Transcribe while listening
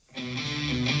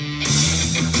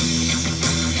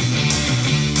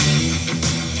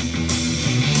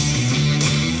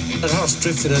horse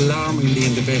drifted alarmingly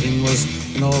in the betting was,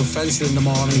 Felsey in the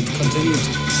morning continued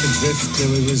to drift. It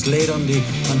was late on the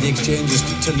exchanges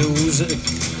to lose. It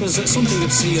was something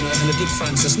you'd see in a Dick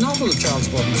Francis novel, Charles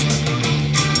Buttons.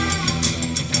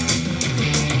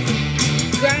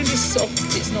 The ground is soft.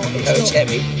 It's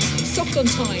heavy. It's soft on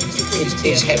times.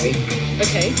 It's heavy.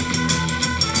 Okay.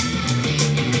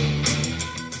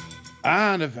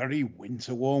 And a very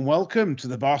winter-warm welcome to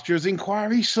the Barsters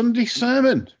Inquiry Sunday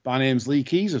Sermon. My name's Lee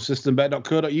Keys of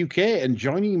systembet.co.uk, and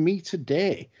joining me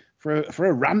today for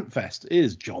a rant fest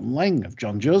is John Leng of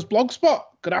John Joe's Blogspot.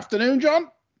 Good afternoon, John.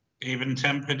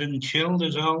 Even-tempered and chilled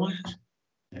as always.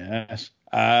 Yes,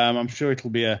 I'm sure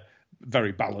it'll be a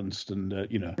very balanced and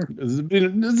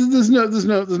there's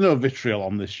no vitriol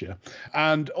on this show.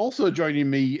 And also joining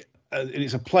me, and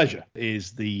it's a pleasure,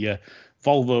 is the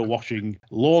Volvo washing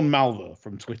Lorne Malvo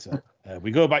from Twitter.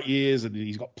 We go back years and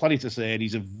he's got plenty to say, and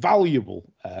he's a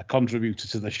valuable contributor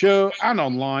to the show and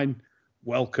online.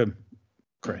 Welcome,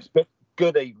 Chris.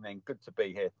 Good evening. Good to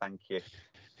be here. Thank you.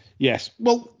 Yes.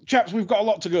 Well, chaps, we've got a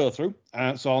lot to go through,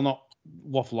 so I'll not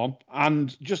waffle on.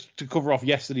 And just to cover off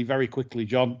yesterday very quickly,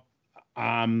 John,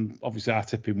 obviously our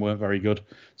tipping weren't very good,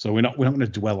 so we're not going to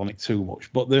dwell on it too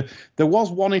much. But there was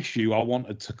one issue I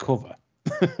wanted to cover.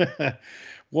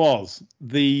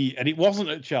 And it wasn't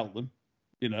at Cheltenham,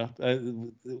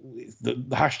 the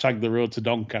hashtag the road to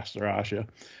Doncaster Arsha,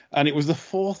 and it was the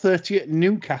 4:30 at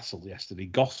Newcastle yesterday,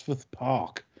 Gosforth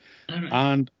Park.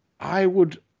 And I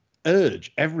would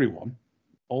urge everyone,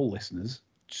 all listeners,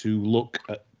 to look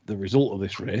at the result of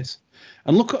this race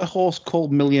and look at a horse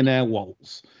called Millionaire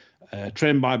Waltz,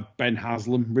 trained by Ben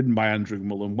Haslam, ridden by Andrew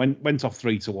Mullen, went off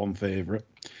 3-1 favourite,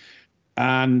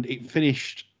 and it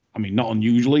finished, not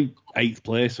unusually, 8th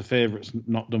place. A favourite's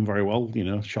not done very well,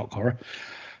 shock horror.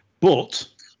 But,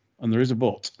 and there is a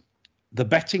but, the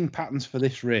betting patterns for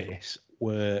this race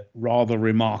were rather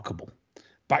remarkable.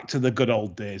 Back to the good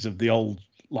old days of the old,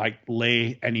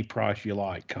 lay any price you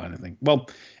like kind of thing. Well,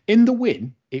 in the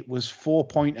win, it was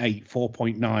 4.8,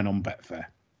 4.9 on Betfair.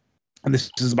 And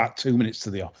this is about 2 minutes to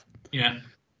the off. Yeah.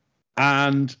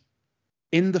 And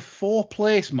in the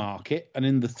 4-place market and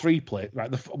in the 3-place,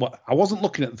 I wasn't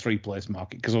looking at the 3-place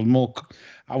market because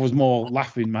I was more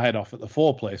laughing my head off at the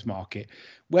 4-place market,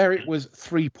 where it was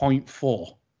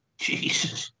 3.4.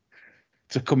 Jesus.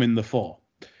 To come in the 4.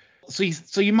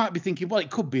 So you might be thinking, well,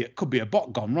 it could be a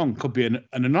bot gone wrong, could be an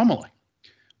anomaly.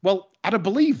 Well, I'd have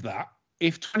believed that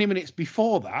if 20 minutes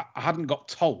before that I hadn't got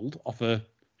told off a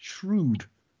shrewd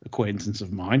acquaintance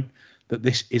of mine that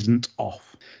this isn't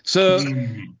off. So.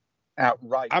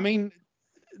 Outright.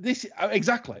 This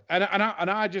exactly, and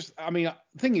I just, the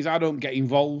thing is, I don't get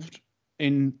involved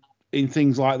in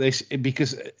things like this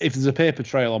because if there's a paper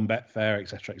trail on Betfair,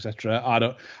 etc., I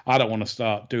don't want to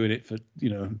start doing it for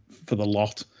the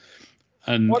lot.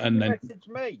 And Why did and you then message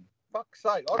me? Fuck's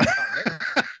sake! I don't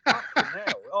know. Fucking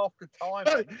hell! After time,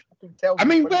 I can tell you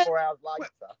 24 hours later.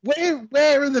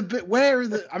 Where are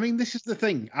the? This is the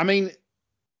thing.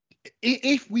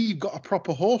 If we've got a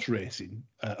proper horse racing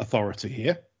authority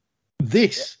here,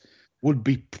 this would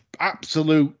be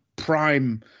absolute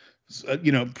prime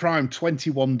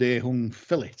 21-day hung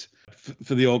fillet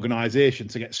for the organisation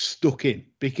to get stuck in.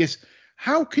 Because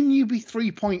how can you be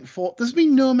 3.4? There's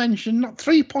been no mention, not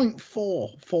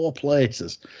 3.4, 4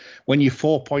 places when you're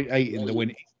 4.8 in the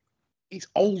win. It's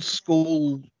old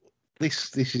school.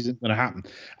 This isn't going to happen.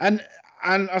 And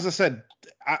as I said,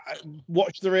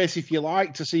 watch the race if you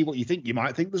like to see what you think. You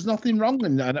might think there's nothing wrong,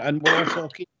 and we're all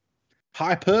talking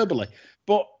hyperbole.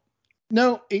 But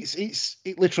no, it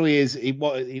literally is.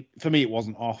 For me, it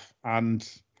wasn't off, and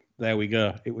there we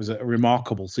go. It was a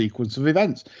remarkable sequence of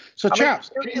events. So,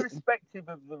 chaps, irrespective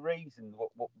of the reason,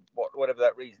 whatever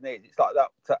that reason is, it's like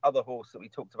that other horse that we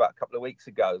talked about a couple of weeks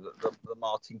ago, the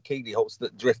Martin Keeley horse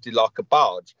that drifted like a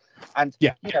barge. And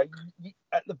you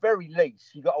at the very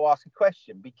least, you got to ask a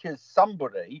question because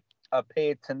somebody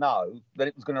appeared to know that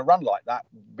it was going to run like that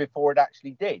before it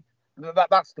actually did.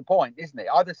 That's the point, isn't it?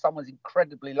 Either someone's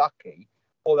incredibly lucky,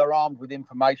 or they're armed with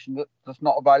information that's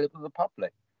not available to the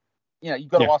public. You've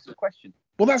got to ask the question.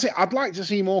 Well, that's it. I'd like to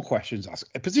see more questions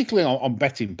asked, particularly on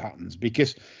betting patterns,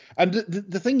 because, and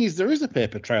the thing is, there is a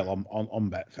paper trail on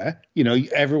Betfair.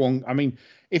 Everyone.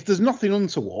 If there's nothing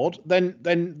untoward,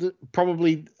 then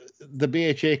probably the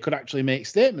BHA could actually make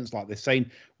statements like this, saying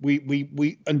we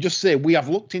just say we have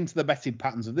looked into the betting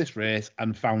patterns of this race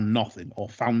and found nothing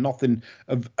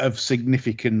of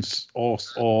significance or.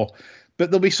 But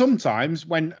there'll be some times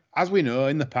when, as we know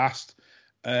in the past,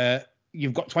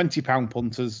 you've got £20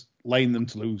 punters laying them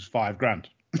to lose £5,000.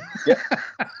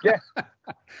 Yeah.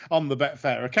 on the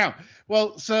Betfair account.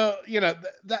 Well, so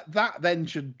that then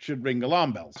should ring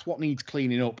alarm bells. What needs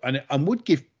cleaning up, and would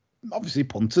give obviously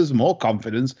punters more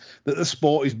confidence that the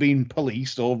sport is being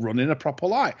policed or run in a proper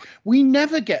light. We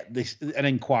never get an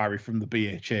inquiry from the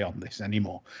BHA on this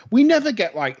anymore. We never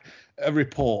get like a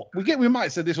report. We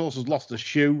might say this horse has lost a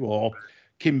shoe, or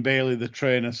Kim Bailey, the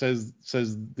trainer, says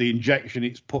the injection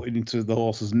it's putting into the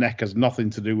horse's neck has nothing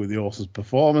to do with the horse's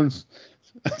performance.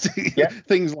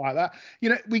 Things like that.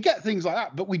 We get things like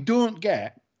that, but we don't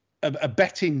get a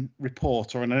betting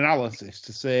report or an analysis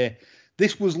to say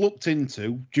this was looked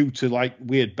into due to like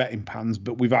weird betting patterns,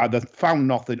 but we've either found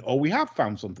nothing or we have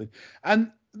found something.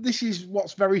 And this is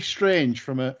what's very strange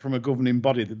from a governing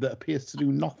body that appears to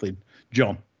do nothing.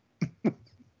 John.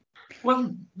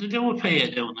 Well, they do appear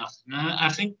to do nothing. I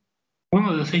think one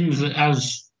of the things that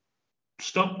has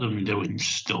stopped them doing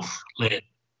stuff lately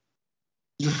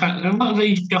is the fact that a lot of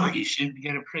these jockeys seem to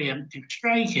get a preemptive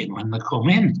strike in when they come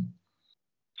in.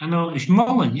 I noticed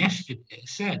Mullen yesterday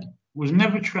said was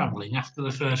never travelling after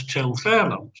the first 2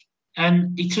 furlongs.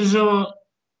 And it's as though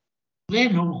they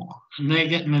know and they're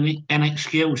getting an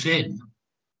excuse in.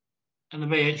 And the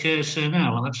BHA say,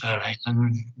 no, well, that's all right.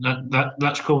 And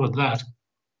that's covered that.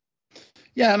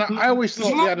 Yeah, and I always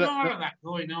thought there's a lot more of that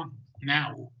going on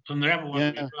now than there ever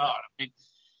was before. I mean,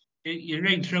 you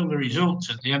read through the results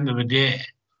at the end of the day,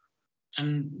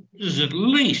 and there's at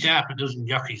least half a dozen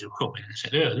jockeys have come in and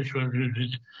said, oh, this one...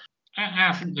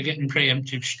 I think they're getting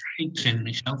preemptive strikes in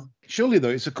myself. Surely, though,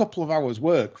 it's a couple of hours'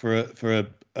 work for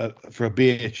a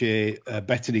BHA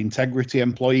betting integrity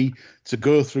employee to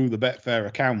go through the Betfair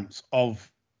accounts of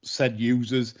said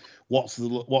users. What's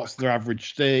their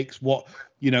average stakes? What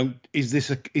is this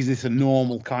a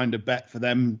normal kind of bet for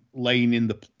them, laying in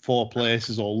the 4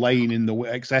 places or laying in the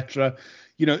etc.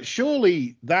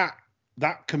 Surely that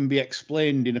can be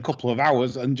explained in a couple of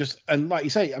hours and like you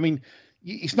say, I mean,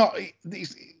 it's not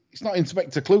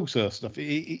Inspector Clouseau stuff.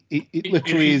 It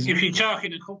literally is. If you're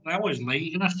talking a couple of hours late,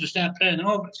 you're going to have to start paying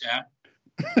overtime.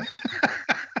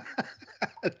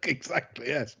 Exactly.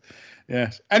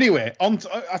 Yes. Anyway, I'll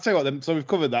tell you what. Then, so we've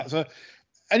covered that. So,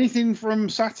 anything from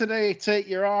Saturday take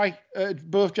your eye,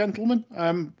 both gentlemen?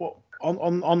 What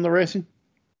on the racing?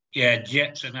 Yeah,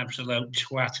 Jet's an absolute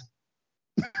twat.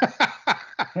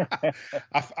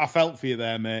 I felt for you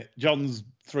there, mate. John's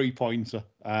 3-pointer.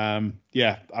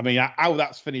 Yeah, I mean, how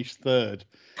that's finished third.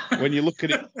 When you look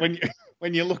at it,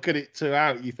 when you look at it 2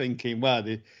 out, you're thinking, well,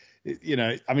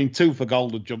 I mean, 2 for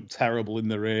Gold had jumped terrible in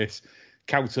the race.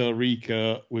 Couto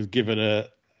Rico was given a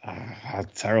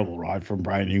terrible ride from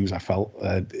Brian Hughes, I felt,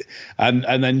 and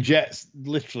then Jet's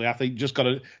literally, I think,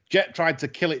 Jet tried to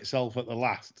kill itself at the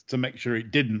last to make sure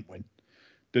it didn't win,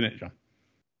 didn't it, John?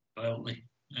 Absolutely.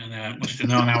 And must have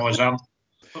known I was on.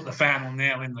 Put the final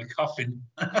nail in the coffin.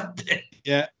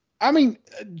 Yeah. I mean,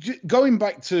 going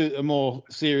back to a more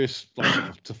serious,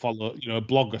 to follow, a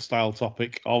blogger style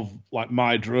topic of like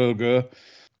my Drogo,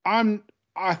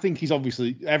 I think he's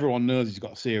obviously, everyone knows he's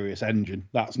got a serious engine.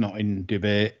 That's not in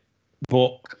debate.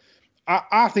 But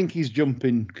I think his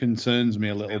jumping concerns me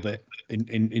a little bit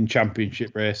in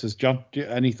championship races. John,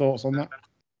 any thoughts on that?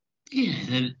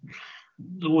 Yeah,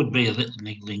 there would be a little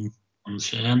niggling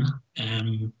concern.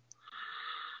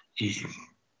 He's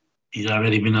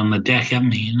already been on the deck,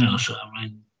 hasn't he? So I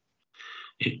mean,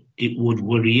 it would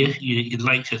worry you. You'd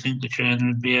like to think the trainer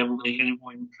would be able to get him to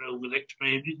improve with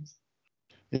experience.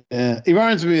 Yeah, he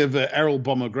reminds me of Errol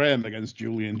Bomber Graham against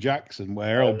Julian Jackson,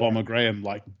 where Errol Bomber Graham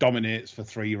like dominates for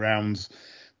 3 rounds,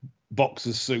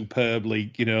 boxes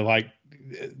superbly.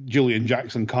 Julian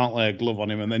Jackson can't lay a glove on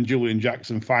him, and then Julian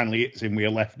Jackson finally hits him with a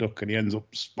left hook, and he ends up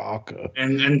Sparker.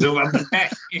 And on the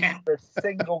deck, yeah. The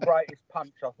single greatest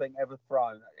punch I think ever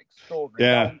thrown.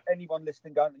 Extraordinary. Yeah. Anyone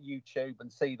listening, go to YouTube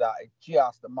and see that. It's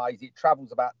just amazing. It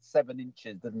travels about 7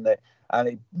 inches, doesn't it? And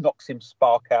it knocks him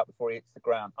spark out before he hits the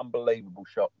ground. Unbelievable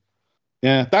shot.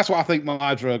 Yeah, that's what I think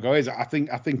my Drogo is. I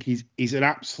think he's an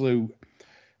absolute.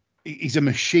 He's a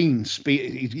machine.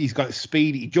 Speed. He's got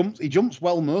speed. He jumps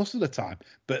well most of the time,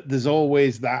 but there's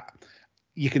always that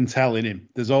you can tell in him.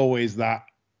 There's always that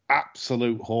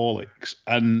absolute Horlicks,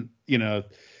 and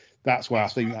that's why I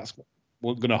think that's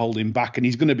what's going to hold him back. And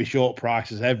he's going to be short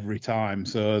prices every time.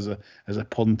 So as a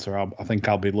punter, I think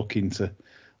I'll be looking to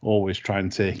always try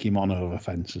and take him on over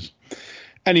fences.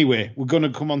 Anyway, we're going to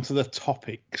come on to the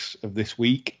topics of this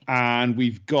week, and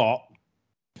we've got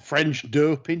French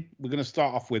doping. We're going to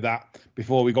start off with that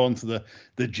before we go on to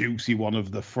the juicy one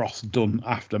of the Frost Dunn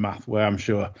aftermath, where I'm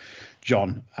sure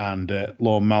John and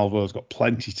Lorne Malvo's got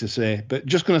plenty to say. But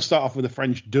just going to start off with a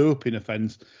French doping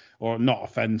offence, or not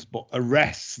offence, but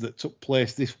arrests that took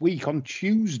place this week on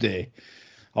Tuesday.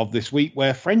 of this week,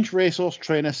 where French racehorse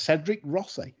trainer Cedric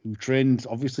Rossi, who trained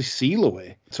obviously Seal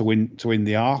away to win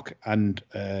the Arc, and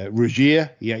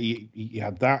Rogier, he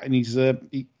had that in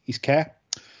his care.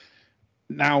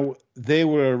 Now they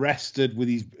were arrested with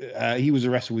he was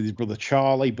arrested with his brother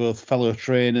Charlie, both fellow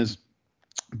trainers,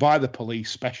 by the police,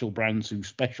 special brands who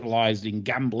specialised in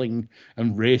gambling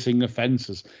and racing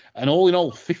offences. And all in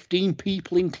all, 15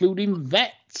 people, including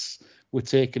vets, were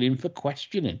taken in for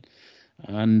questioning.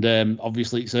 And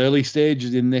obviously it's early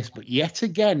stages in this, but yet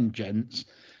again, gents,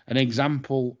 an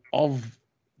example of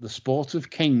the sport of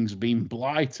kings being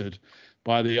blighted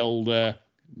by the old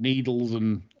needles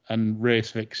and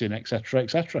race fixing, etc.,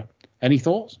 etc. Any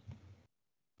thoughts?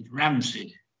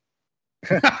 Rancid.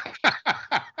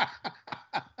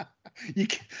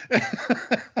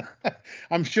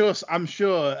 I'm sure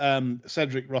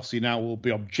Cedric Rossi now will be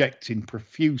objecting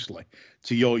profusely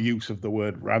to your use of the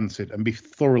word rancid and be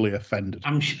thoroughly offended.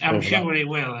 I'm sure he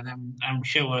will, and I'm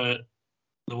sure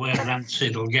the word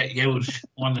rancid will get used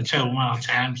 1 or 2 more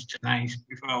times tonight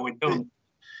before we're done.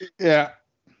 Yeah.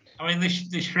 I mean,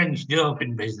 this French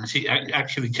doping business, it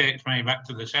actually takes me back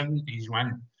to the 70s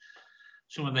when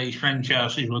some of these French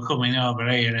horses were coming over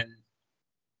here and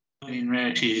winning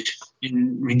races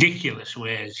in ridiculous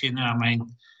ways. You know, I mean,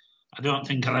 I don't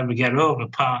think I'll ever get over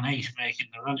Parnase making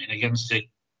the running against a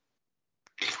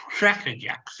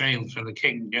crackerjack failed for the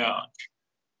King George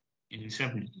in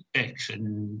 76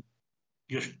 and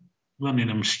just running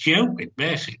them stupid,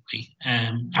 basically,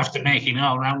 after making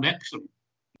all-round excellent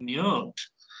in the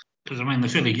Oaks. Because, I mean, the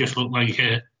filly just looked like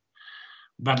a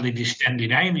badly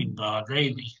distended ironing board,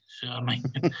 really. So, I mean,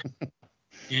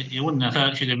 you wouldn't have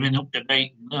thought she'd have been up to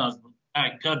beating those, but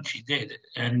by God, she did.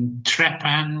 And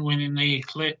Trepan winning the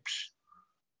Eclipse,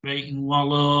 beating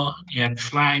Wallow. You had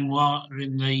Flying Water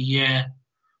in the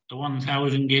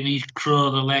 1,000 guineas,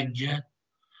 Crow the Ledger.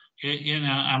 You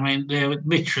know, I mean, they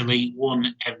literally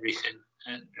won everything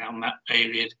around that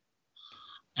period.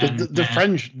 And, the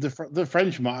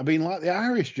French might have been like the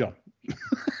Irish, John,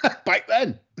 back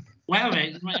then. Well,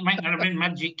 it might not have been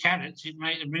magic carrots. It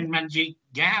might have been magic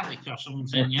garlic or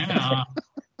something, you know.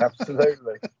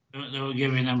 Absolutely. They were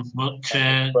giving them, but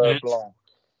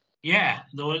yeah,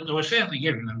 they were certainly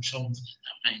giving them something.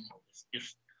 I mean, it's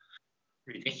just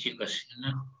ridiculous, you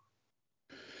know.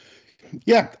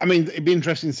 Yeah, I mean, it'd be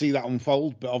interesting to see that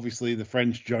unfold, but obviously the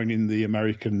French joining the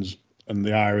Americans and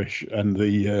the Irish and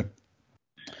the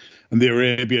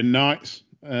Arabian Nights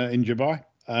in Dubai.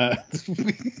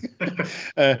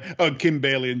 Kim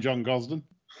Bailey and John Gosden,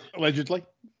 allegedly.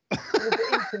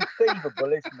 It's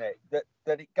inconceivable, isn't it,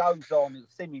 that it goes on,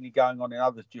 it's seemingly going on in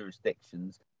other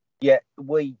jurisdictions, yet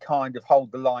we kind of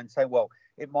hold the line saying, well,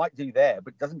 it might do there,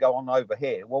 but it doesn't go on over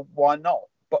here. Well, why not?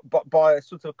 But by a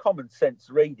sort of common sense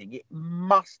reading, it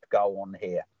must go on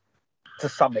here to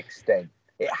some extent.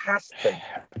 It has to.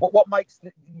 What makes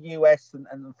the US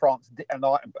and France and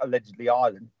allegedly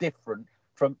Ireland different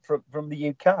from the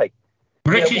UK?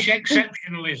 British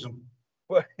exceptionalism.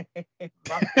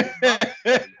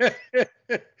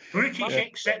 British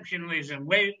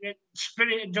exceptionalism.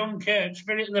 Spirit of Dunkirk,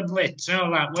 spirit of the Blitz,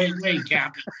 all that. We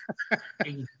can't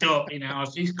be doping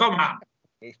horses. Come on.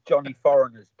 It's Johnny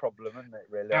Foreigner's problem, isn't it?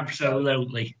 Really.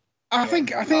 Absolutely. I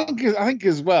think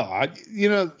as well.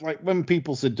 Like when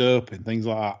people say doping, things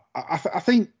like that. I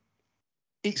think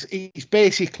it's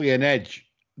basically an edge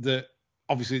that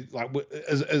obviously, like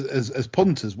as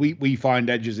punters, we find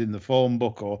edges in the phone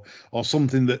book or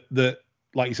something that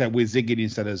like you said, we're zigging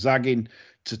instead of zagging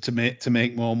to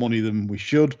make more money than we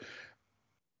should.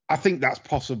 I think that's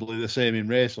possibly the same in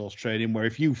racehorse training, where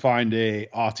if you find a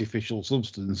artificial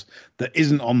substance that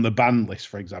isn't on the ban list,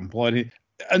 for example, and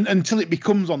until it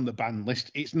becomes on the ban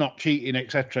list, it's not cheating,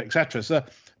 etc., etc. So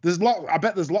I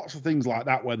bet there's lots of things like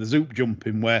that where there's hoop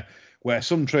jumping, where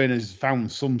some trainers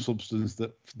found some substance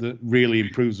that really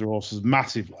improves their horses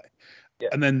massively, yeah.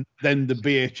 And then the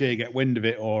BHA get wind of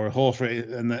it, or a horse race,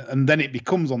 and then it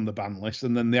becomes on the ban list,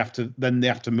 and then they have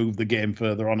to move the game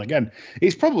further on again.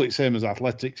 It's probably the same as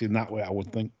athletics in that way, I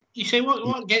would think. You see,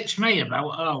 what gets me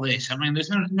about all this? I mean,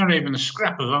 there's not even a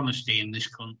scrap of honesty in this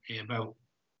country about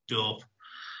dope.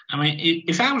 I mean,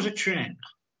 if I was a trainer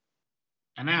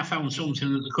and I found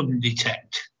something that they couldn't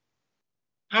detect,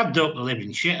 I'd dope the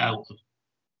living shit out of them.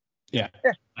 Yeah.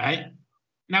 Right?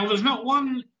 Now, there's not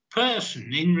one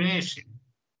person in racing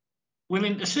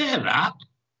willing to say that.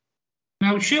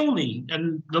 Now, surely,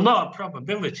 and the law of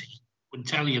probability would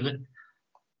tell you that,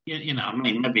 you know, I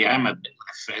mean, maybe I'm a bit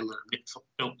left field, a bit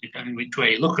fucked up, depending which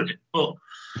way you look at it, but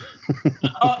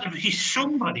there ought to be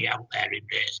somebody out there in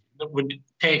racing that would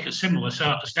take a similar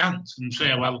sort of stance and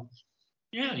say, well,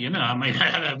 Yeah, I mean,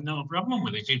 I'd have no problem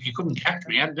with it. If you couldn't catch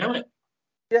me, I'd do it.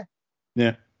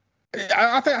 Yeah.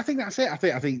 I think that's it. I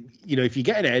think if you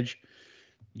get an edge,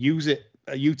 use it,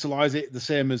 utilize it the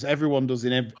same as everyone does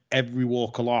in every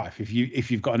walk of life. If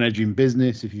you've got an edge in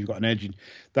business, if you've got an edge in,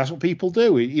 that's what people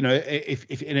do. If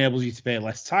it enables you to pay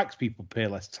less tax, people pay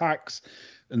less tax,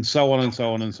 and so on and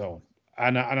so on and so on.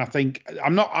 And I think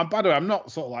by the way, I'm not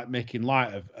sort of like making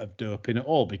light of doping at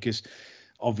all, because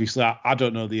obviously I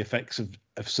don't know the effects of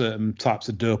certain types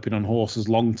of doping on horses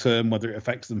long term, whether it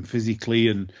affects them physically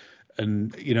and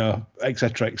et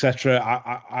cetera, et cetera.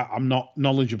 I'm not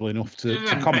knowledgeable enough to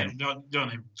comment. Don't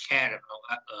even care about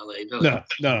that, early, does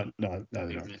No.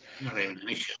 Not even an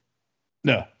issue.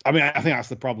 No, I mean, I think that's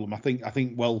the problem. I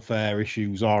think welfare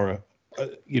issues are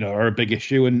a big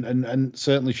issue and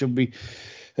certainly should be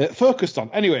focused on.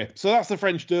 Anyway, so that's the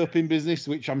French doping business,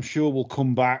 which I'm sure will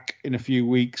come back in a few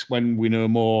weeks when we know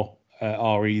more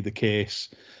re the case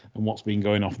and what's been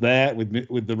going off there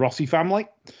with the Rossi family.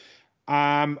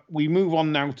 We move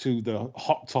on now to the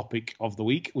hot topic of the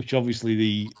week, which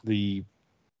obviously the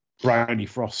Bryony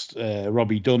Frost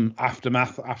Robbie Dunn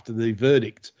aftermath after the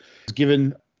verdict was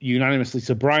given unanimously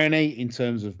to Bryony in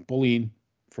terms of bullying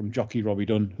from jockey Robbie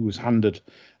Dunn, who was handed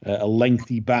a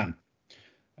lengthy ban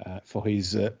for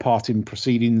his part in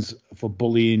proceedings for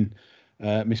bullying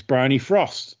Miss Bryony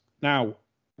Frost. Now,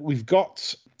 we've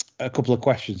got a couple of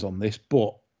questions on this,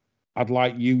 but I'd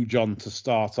like you, John, to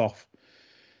start off.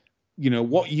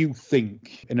 What you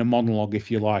think in a monologue,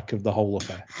 if you like, of the whole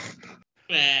affair.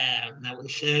 Well, that was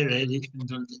sure really.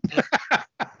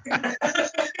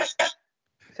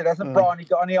 So hasn't Bryony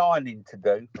got any ironing to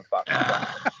do, for fuck's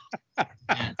sake?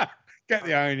 Get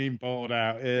the ironing board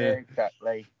out. Yeah,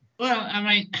 exactly. Well, I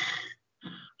mean,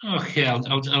 okay,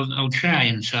 I'll try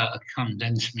and sort of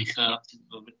condense my thoughts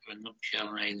into a bit of a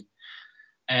nutshell, really.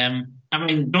 I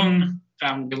mean, Dunn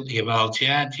found guilty of all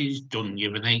charges, Dunn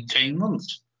given 18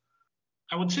 months.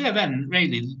 I would say then,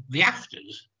 really, the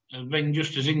afters have been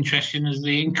just as interesting as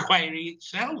the inquiry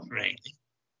itself, really.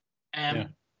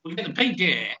 We get the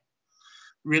PGA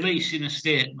releasing a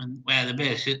statement where they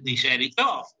basically said it's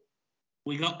awful.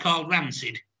 We got called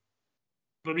Rancid.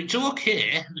 But it's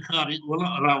okay, according to a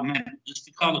lot of our members,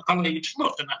 to call a colleague a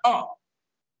slut and a whore.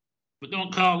 But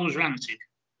don't call us Rancid,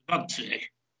 for God's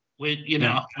sake. We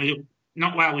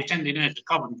not while we're sending her to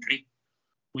Coventry,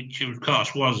 which of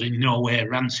course was in no way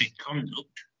rancid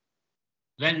conduct.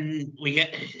 Then we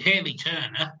get Hayley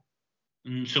Turner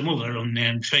and some other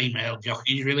unnamed female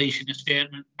jockeys releasing a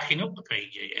statement backing up the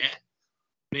PGA,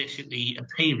 basically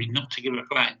appearing not to give a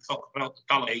flying fuck about the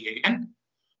colleague again,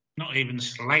 not even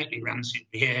slightly rancid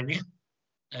behaviour.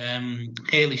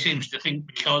 Hayley seems to think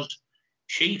because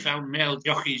she found male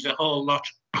jockeys a whole lot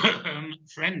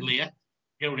friendlier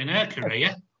during her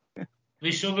career,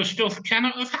 this other stuff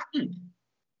cannot have happened.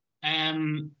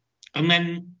 And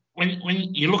then when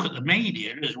you look at the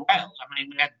media as well, I mean,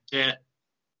 we had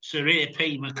Sir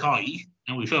A.P. McCoy,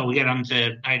 and before we get on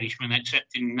to Irishmen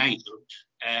accepting knighthoods,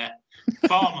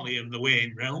 formerly of the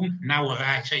weighing room, now of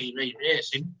ITV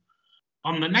Racing,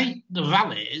 on the night the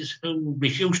valets, who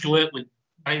refused to work with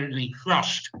Bryony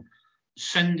Frost,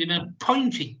 sending a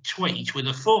pointed tweet with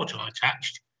a photo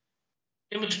attached,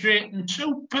 illustrating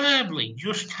superbly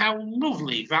just how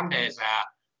lovely valets are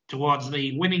towards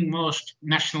the winning most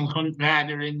national hunt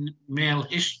rider in male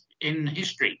in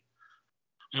history,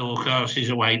 who of course is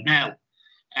a white male.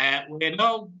 We had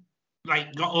all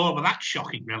got over that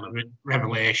shocking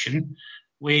revelation.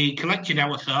 We collected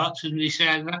our thoughts and we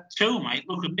said that too might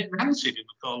look a bit rancid in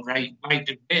the cold light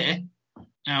of day.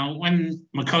 Now, when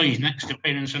McCoy's next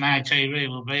appearance on ITV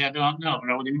will be, I don't know, but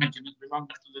I would imagine it'll be long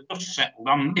after the dust settled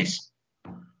on this.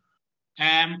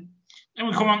 Then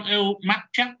we come on to Matt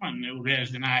Chapman, who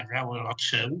raised an eyebrow or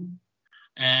two,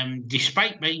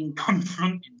 despite being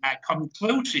confronted by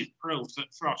conclusive proof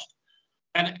that Frost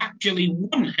had actually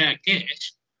won her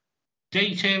case,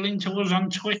 detailing to us on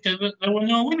Twitter that there were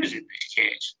no winners in this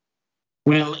case.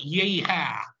 Well,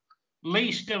 yeehaw.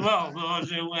 Least of all those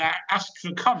who asked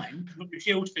for comment but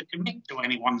refused to commit to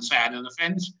any one side of the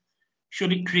fence.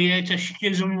 Should it create a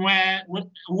schism where a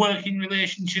working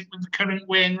relationship with the current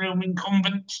weighing room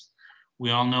incumbents?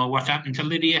 We all know what happened to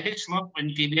Lydia Hislop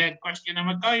when she dared question a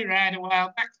McCoy ride a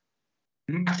while back.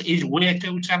 Matt is way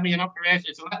too savvy an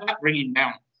operator to let that bring him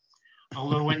down.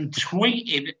 Although when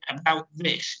tweeted about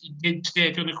this, he did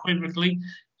state unequivocally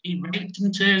he rates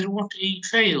and says what he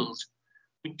feels,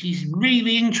 which is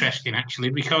really interesting, actually,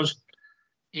 because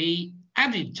he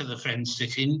added to the fence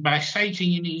sitting by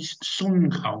citing in his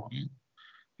Sun column.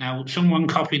 Now, someone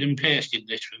copied and pasted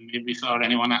this from me before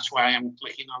anyone asked why I'm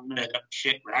clicking on Murdoch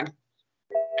shit rag.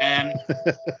 A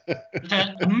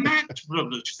Marx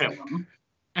Brothers film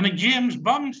and a James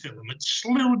Bond film had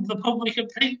slewed the public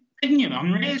opinion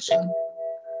on racing.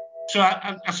 So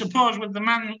I suppose with the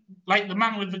man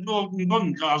with the golden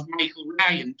gun caused Michael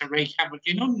Ryan to wreak havoc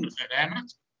in Underford,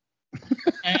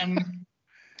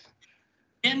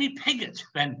 Jamie Piggott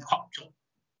then popped up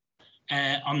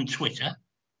on Twitter,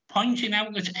 pointing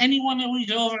out that anyone who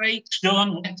is over 8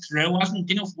 stone wet through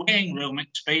hasn't enough weighing room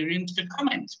experience to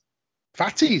comment.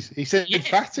 Fatties, he said. Yes,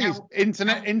 fatties,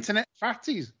 now, internet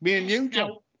fatties. Me and you, John.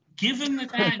 Now, given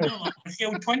that I know a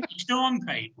few 20 stone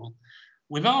people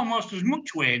with almost as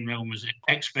much weighing room as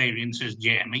experience as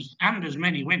Jamie and as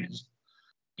many winners,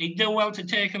 he'd do well to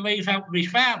take a leaf out of his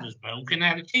father's book and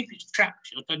either keep his trap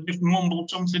shut or just mumble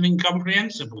something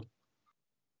incomprehensible.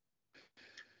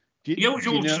 The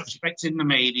usual suspects in the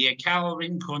media,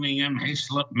 Calvin, Cunningham,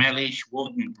 Hislop, Mellish,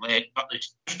 Wood and Blake, got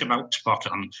this just about spot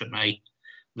on for me.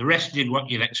 The rest did what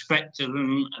you'd expect of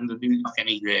them, and they didn't knock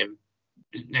any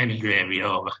gravy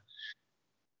over.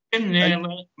 Tim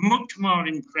Naylor, much more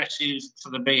impressive for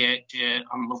the BHA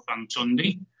on Luck on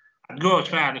Sunday. I'd go as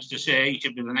far as to say he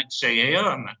should be the next CEO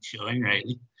on that showing,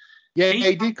 really. Yeah,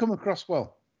 he did come across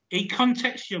well. He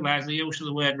contextualised the use of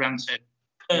the word Rancid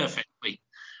perfectly.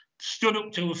 Stood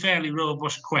up to a fairly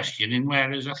robust questioning,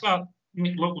 whereas I thought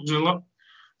Nick Luck was a lot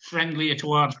friendlier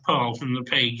towards Paul from the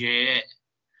PGA.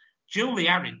 Julie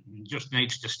Harrington just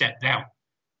needs to step down.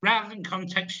 Rather than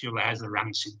contextualise the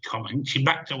Rancid comment, she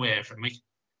backed away from it.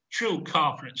 True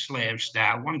corporate slave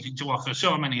style, wanted to offer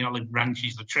so many olive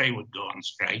branches the tree would go on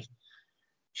straight.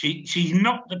 She's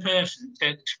not the person to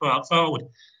take the sport forward.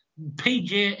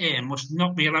 PGA must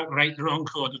not be allowed to write their own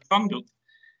code of conduct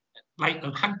like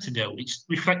they've had to do. It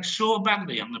reflects so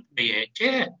badly on the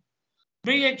BHA.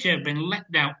 BHA have been let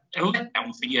down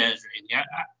for years, really.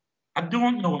 I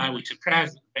don't know why we're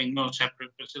surprised that there have been no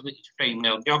separate facilities for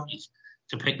female jockeys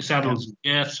to pick saddles and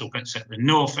girths up, etc.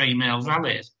 No female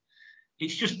valets.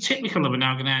 It's just typical of an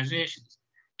organisation,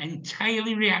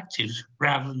 entirely reactive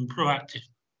rather than proactive.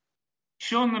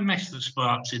 Showing the mess the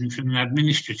sport's in from an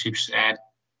administrative side,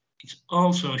 it's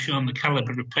also shown the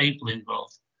calibre of people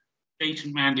involved.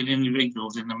 Decent-minded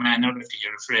individuals in the minority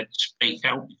are afraid to speak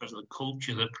out because of the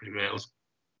culture that prevails,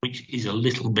 which is a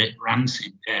little bit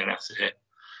rancid, dare I say.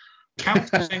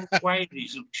 Countless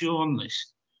inquiries have shown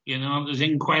this. You know, there's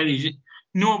inquiries.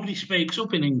 Nobody speaks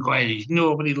up in inquiries.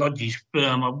 Nobody lodges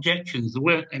firm objections. There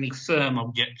weren't any firm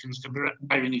objections to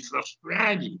Bryony Frost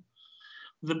riding.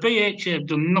 The BHA have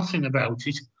done nothing about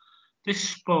it. This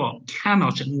sport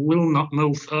cannot and will not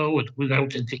move forward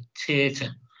without a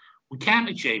dictator. We can't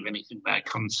achieve anything by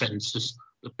consensus.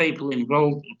 The people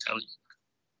involved will tell you.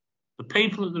 The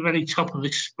people at the very top of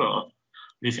this sport are,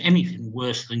 if anything,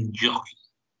 worse than jockey.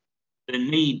 They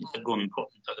need a gun put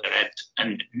into their heads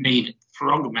and need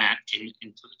frog marching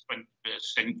into the 21st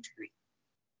century.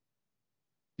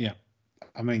 Yeah,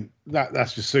 I mean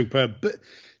that's just superb. But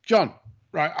John,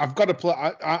 right, I've got to play.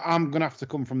 I'm going to have to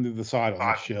come from the other side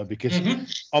on this show because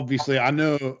obviously I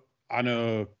know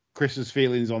Chris's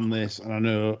feelings on this, and I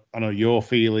know your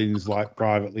feelings like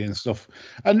privately and stuff,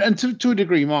 and to a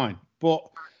degree mine. But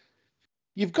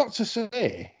you've got to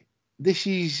say this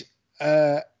is.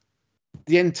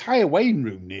 The entire weighing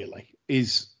room nearly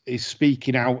is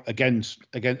speaking out against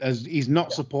as he's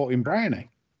not supporting Bryony.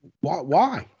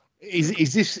 Why?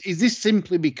 Is this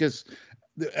simply because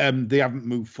they haven't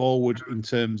moved forward in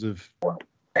terms of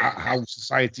how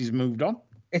society's moved on?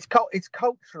 It's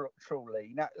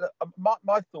culturally. Now,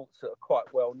 my thoughts are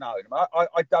quite well known.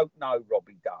 I don't know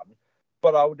Robbie Dunn,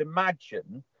 but I would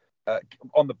imagine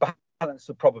on the balance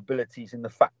of probabilities in the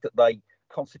fact that they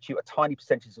constitute a tiny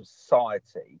percentage of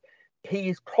society, he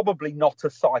is probably not a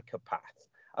psychopath.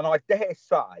 And I dare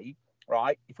say,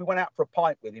 right, if we went out for a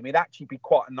pint with him, he'd actually be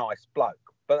quite a nice bloke.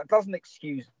 But that doesn't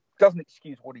excuse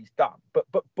what he's done. But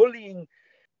bullying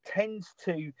tends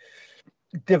to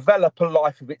develop a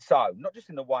life of its own, not just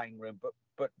in the weighing room,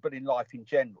 but in life in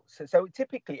general. So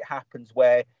typically it happens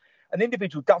where an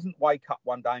individual doesn't wake up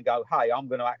one day and go, hey, I'm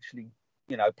going to actually,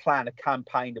 plan a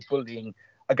campaign of bullying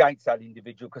against that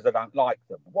individual because I don't like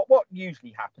them. What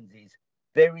usually happens is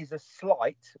there is a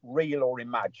slight, real or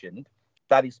imagined,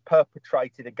 that is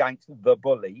perpetrated against the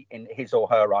bully in his or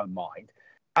her own mind,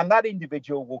 and that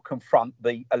individual will confront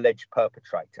the alleged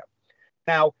perpetrator.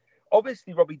 Now,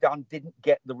 obviously, Robbie Dunn didn't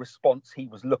get the response he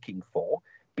was looking for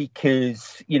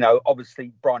because,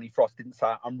 obviously, Bryony Frost didn't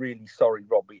say, I'm really sorry,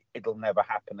 Robbie, it'll never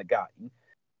happen again.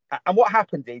 And what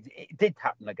happened is it did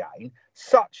happen again,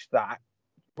 such that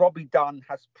Robbie Dunn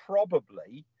has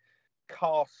probably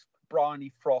cast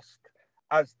Bryony Frost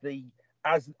as the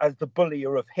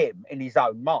bullier of him in his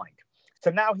own mind. So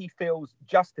now he feels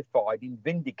justified and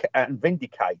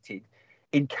vindicated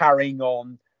in carrying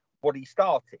on what he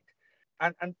started.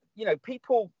 And you know,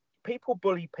 people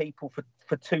bully people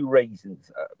for two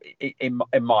reasons, in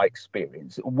my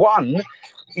experience. One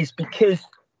is because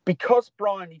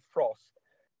Bryony Frost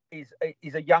is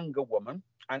a younger woman,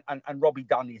 and Robbie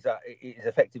Dunn is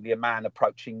effectively a man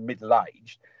approaching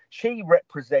middle-aged. She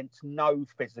represents no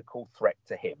physical threat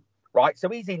to him, right? So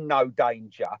he's in no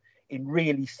danger in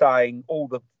really saying all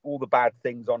the bad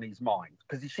things on his mind,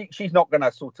 because she's not going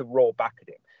to sort of roar back at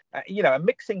him. You know, and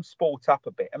mixing sport up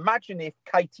a bit. Imagine if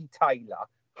Katie Taylor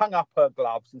hung up her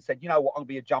gloves and said, you know what, I'll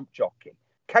be a jump jockey.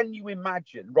 Can you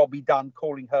imagine Robbie Dunn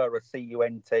calling her a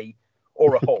CUNT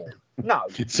or a whore? No.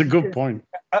 It's a good point.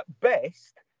 At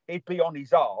best, he'd be on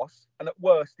his arse, and at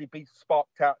worst, he'd be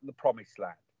sparked out in the promised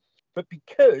land. But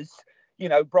because, you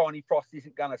know, Bryony Frost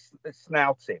isn't going to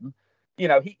snout him, you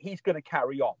know, he's going to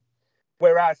carry on.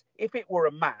 Whereas if it were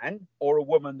a man or a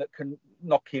woman that can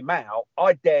knock him out,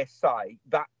 I dare say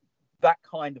that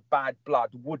kind of bad blood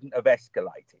wouldn't have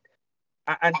escalated.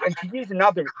 And to use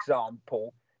another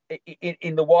example,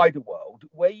 in the wider world,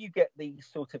 where you get these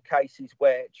sort of cases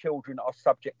where children are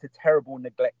subject to terrible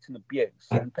neglect and abuse,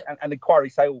 and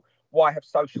inquiries say, oh, why have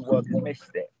social workers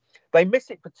missed it? They miss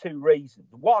it for two reasons.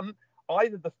 One,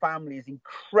 either the family is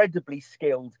incredibly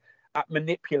skilled at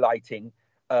manipulating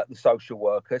the social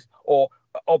workers, or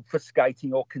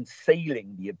obfuscating or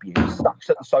concealing the abuse, such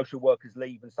that the social workers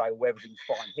leave and say, well, everything's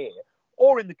fine here.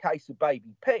 Or in the case of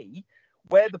baby P,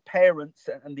 where the parents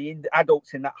and the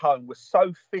adults in that home were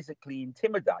so physically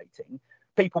intimidating,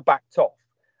 people backed off.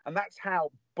 And that's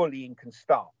how bullying can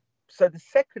start. So the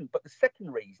second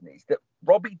reason is that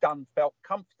Robbie Dunn felt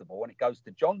comfortable, and it goes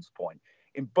to John's point,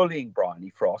 in bullying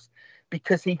Bryony Frost,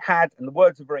 because he had, and the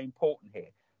words are very important here,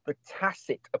 the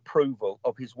tacit approval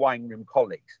of his weighing room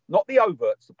colleagues, not the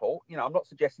overt support. You know, I'm not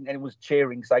suggesting anyone's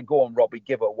cheering, say, go on, Robbie,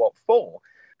 give her what for.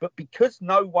 But because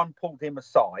no one pulled him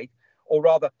aside, or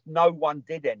rather no one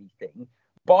did anything,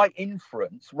 by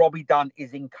inference, Robbie Dunn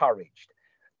is encouraged.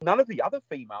 None of the other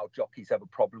female jockeys have a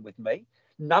problem with me.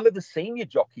 None of the senior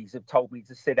jockeys have told me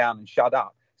to sit down and shut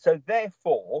up. So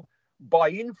therefore, by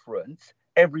inference,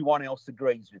 everyone else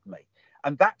agrees with me.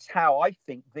 And that's how I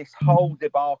think this whole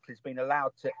debacle has been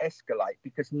allowed to escalate,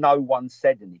 because no one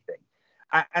said anything.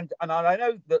 And I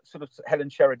know that sort of Helen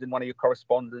Sheridan, one of your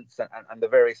correspondents, and the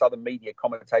various other media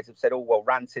commentators have said, oh, well,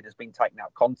 Rancid has been taken out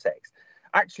of context.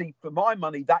 Actually, for my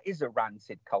money, that is a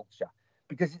Rancid culture,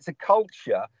 because it's a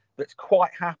culture that's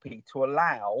quite happy to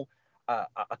allow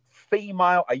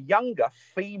a younger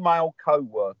female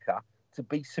co-worker to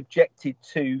be subjected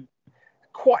to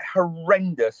quite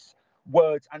horrendous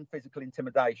words and physical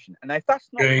intimidation. And if that's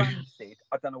not Rancid,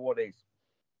 I don't know what is.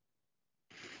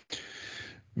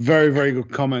 Very, very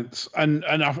good comments, and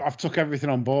I've took everything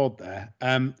on board there.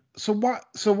 So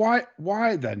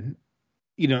why then?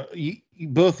 You know, you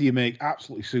both of you make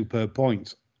absolutely superb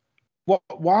points.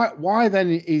 Why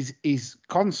then is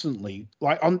constantly,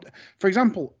 like, on, for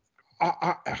example,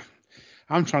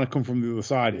 I'm trying to come from the other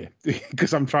side here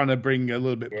because I'm trying to bring a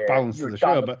little bit of balance to the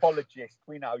show. But apologist,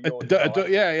 we know you're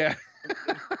yeah.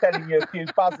 Telling you a few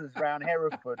buzzers around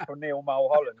Hereford for Neil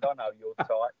Mulholland. I know you're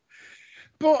tight.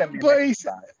 But I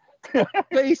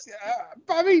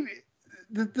mean,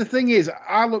 the thing is,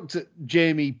 I looked at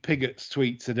Jamie Piggott's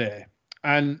tweet today,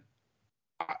 and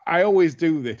I always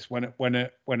do this when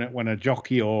a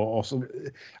jockey or some,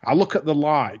 I look at the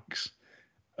likes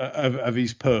of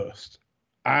his post,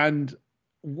 and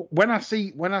when I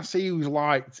see who's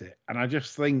liked it, and I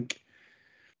just think,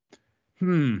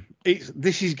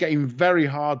 this is getting very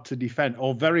hard to defend,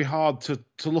 or very hard to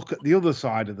look at the other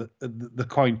side of the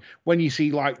coin. When you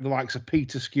see like the likes of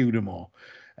Peter Scudamore,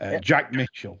 Jack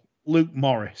Mitchell, Luke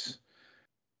Morris,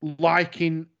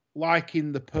 liking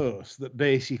the post that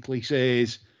basically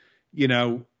says, you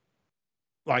know,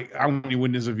 like, how many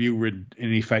winners have you ridden,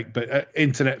 in effect, but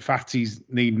internet fatties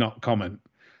need not comment.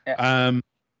 Yeah.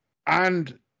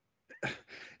 And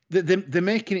they're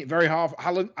making it very hard.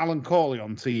 Alan Corley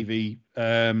on TV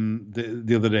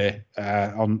the other day,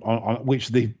 on which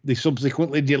they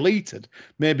subsequently deleted,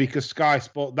 maybe because Sky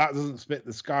Sport, that doesn't fit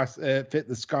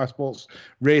the Sky Sports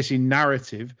racing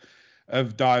narrative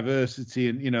of diversity,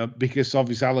 and, you know, because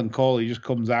obviously Alan Corley just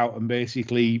comes out and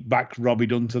basically backs Robbie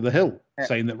Dunn to the hill,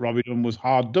 saying that Robbie Dunn was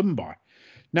hard done by.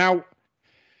 Now,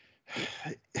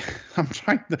 I'm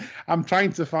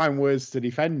trying to find words to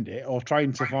defend it, or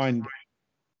trying to find.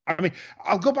 I mean,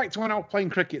 I'll go back to when I was playing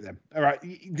cricket then. All right,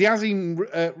 the Azim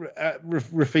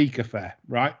Rafiq affair,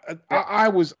 right? I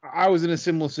was in a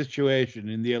similar situation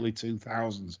in the early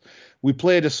 2000s. We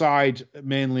played a side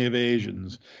mainly of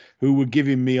Asians who were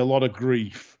giving me a lot of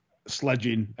grief,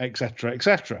 sledging, etc.,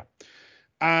 etc.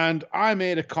 And I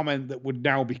made a comment that would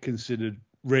now be considered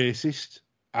racist,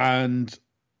 and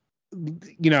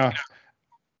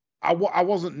I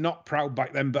wasn't not proud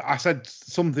back then, but I said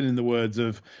something in the words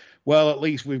of, well, at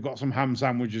least we've got some ham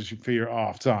sandwiches for you at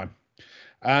half time.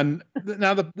 And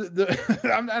now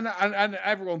and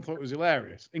everyone thought it was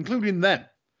hilarious, including them,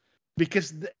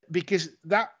 because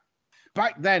that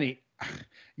back then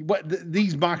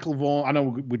these Michael Vaughan, I know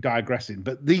we're digressing,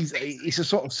 but it's a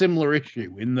sort of similar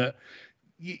issue in that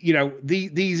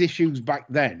these issues back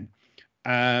then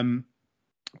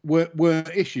were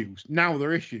issues. Now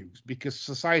they're issues because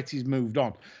society's moved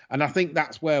on, and I think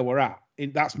that's where we're at.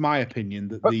 That's my opinion.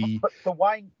 That but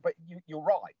you're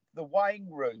right. The weighing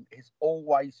room has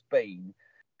always been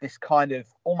this kind of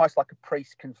almost like a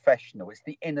priest confessional. It's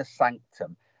the inner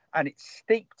sanctum, and it's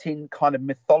steeped in kind of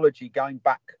mythology going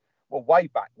back, way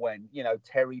back when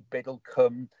Terry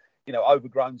Biddlecombe,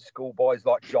 overgrown schoolboys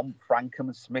like John Frankham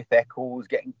and Smith Eccles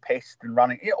getting pissed and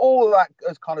running. All of that,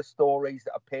 those kind of stories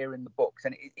that appear in the books,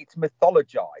 and it's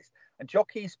mythologized. And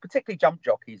jockeys, particularly jump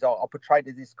jockeys, are portrayed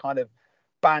as this kind of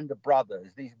band of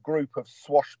brothers, these group of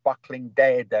swashbuckling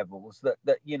daredevils that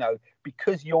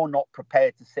because you're not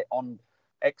prepared to sit on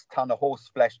X ton of horse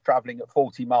flesh traveling at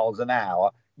 40 miles an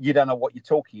hour, you don't know what you're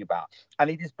talking about. And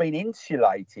it has been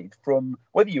insulated from,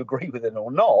 whether you agree with it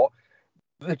or not,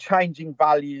 the changing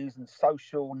values and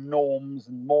social norms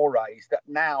and mores that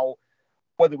now,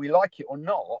 whether we like it or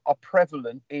not, are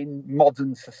prevalent in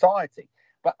modern society.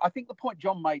 But I think the point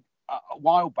John made a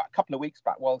couple of weeks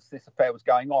back, whilst this affair was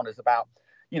going on, is about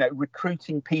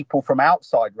recruiting people from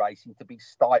outside racing to be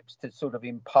stipes to sort of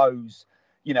impose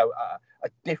a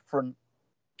different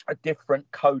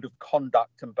code of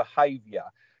conduct and behaviour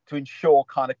to ensure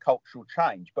kind of cultural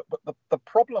change. But the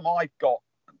problem I've got,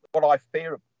 what I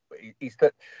fear is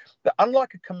that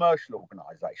unlike a commercial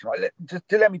organisation, right? Just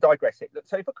let me digress it.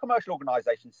 So if a commercial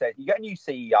organisation says, you get a new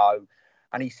CEO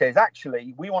and he says,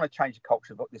 actually, we want to change the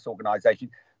culture of this organisation.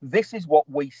 This is what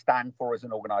we stand for as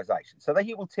an organisation. So then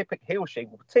he or she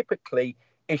will typically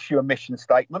issue a mission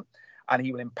statement, and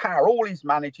he will empower all his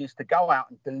managers to go out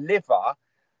and deliver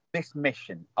this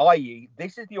mission, i.e.,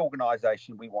 this is the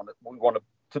organisation we want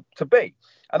to be.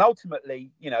 And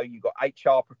ultimately, you've got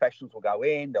HR professionals will go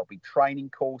in, there'll be training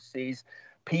courses,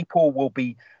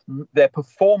 their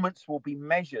performance will be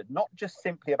measured, not just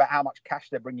simply about how much cash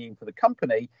they're bringing in for the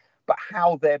company, but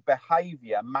how their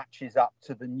behaviour matches up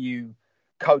to the new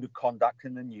code of conduct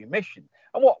and the new mission.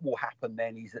 And what will happen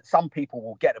then is that some people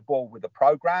will get aboard with the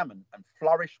program and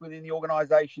flourish within the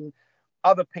organisation.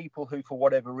 Other people who, for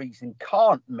whatever reason,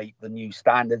 can't meet the new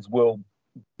standards will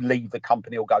leave the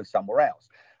company or go somewhere else.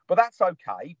 But that's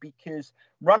okay, because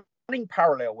running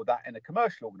parallel with that in a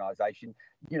commercial organisation,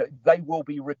 they will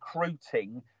be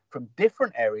recruiting from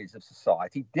different areas of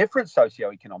society, different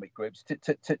socioeconomic groups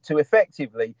to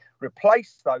effectively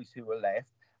replace those who are left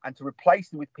and to replace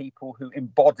them with people who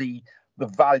embody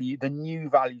the new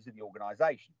values of the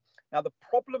organisation. Now, the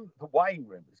problem the weighing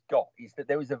room has got is that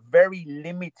there is a very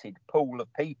limited pool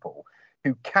of people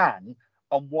who can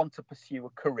and want to pursue a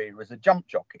career as a jump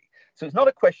jockey. So it's not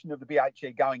a question of the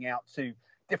BHE going out to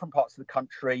different parts of the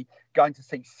country, going to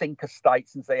see sink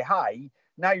estates and say, hey,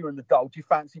 now you're in the Dole, do you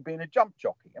fancy being a jump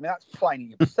jockey? I mean, that's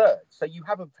plainly absurd. So you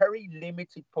have a very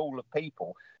limited pool of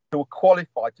people who are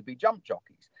qualified to be jump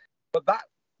jockeys. But that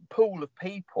pool of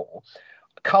people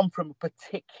come from a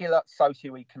particular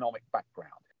socioeconomic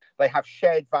background. They have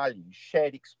shared values,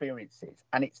 shared experiences,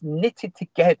 and it's knitted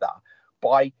together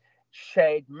by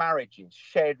shared marriages,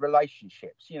 shared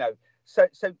relationships. So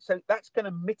that's going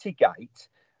to militate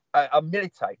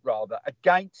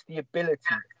against the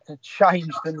ability to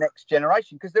change the next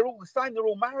generation, because they're all the same. They're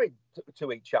all married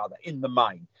to each other in the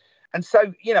main. And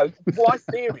so, my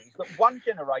theory is that one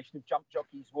generation of jump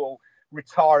jockeys will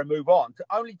retire and move on,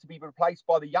 only to be replaced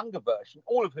by the younger version,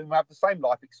 all of whom have the same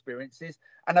life experiences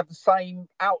and have the same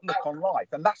outlook on life.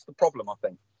 And that's the problem, I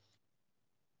think.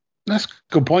 That's a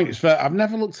good point. It's fair. I've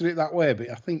never looked at it that way, but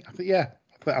I think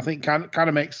kind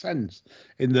of makes sense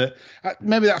in that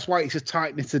maybe that's why it's a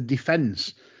tight knitted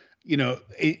defence,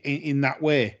 in that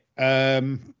way.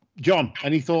 John,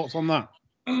 any thoughts on that?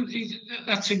 Well,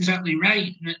 that's exactly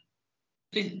right.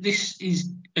 This is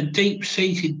a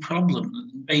deep-seated problem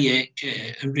that the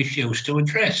BHA have refused to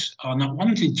address or not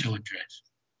wanted to address.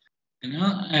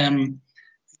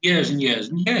 Years and years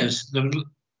and years, they've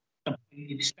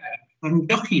appointed staff from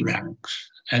jockey ranks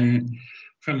and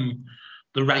from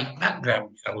the right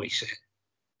background, shall we say.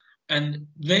 And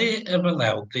they have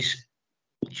allowed this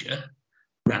culture,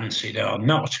 rancid or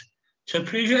not, to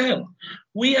prevail.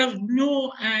 We have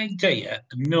no idea,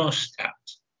 no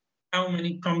stats, how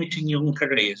many promising young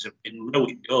careers have been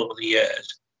ruined over the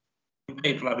years from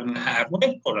people having the hard work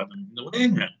put on them in the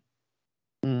weighing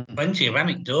room. Plenty of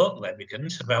anecdotal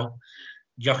evidence about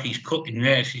jockeys cutting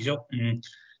races up and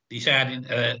deciding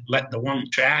to let the one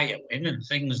trier win and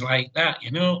things like that,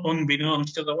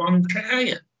 unbeknownst to the one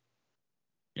trier.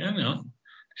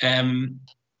 And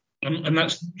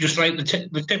that's just like the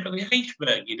tip of the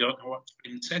iceberg. You don't know what's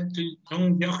been said to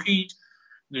young jockeys.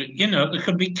 There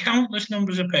could be countless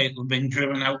numbers of people being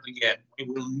driven out the game. We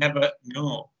will never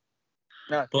know.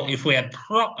 No, but if we had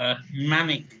proper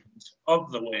management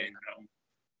of the weighing room,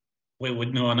 we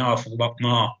would know an awful lot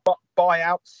more. But by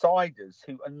outsiders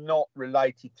who are not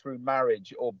related through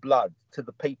marriage or blood to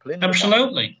the people in the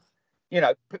Absolutely.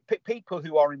 People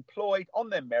who are employed on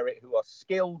their merit, who are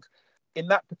skilled in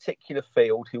that particular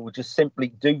field, who will just simply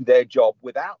do their job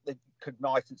without the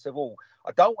cognizance of,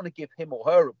 I don't want to give him or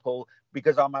her a pull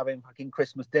because I'm having fucking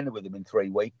Christmas dinner with him in 3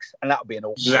 weeks, and that'll be an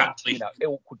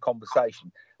awkward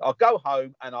conversation. I'll go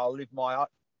home and I'll live my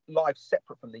life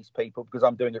separate from these people because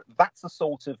I'm doing it. That's the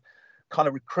sort of kind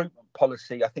of recruitment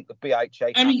policy I think the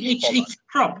BHA. I mean, it's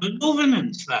proper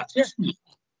governance, isn't it?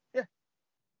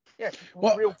 Yeah.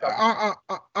 Well,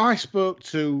 I spoke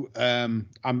to. I'm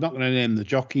not going to name the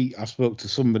jockey. I spoke to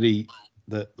somebody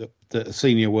that a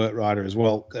senior work rider as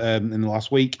well in the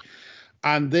last week,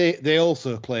 and they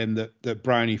also claim that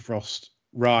Bryony Frost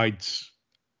rides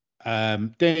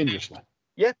dangerously.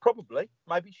 Yeah, probably.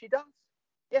 Maybe she does.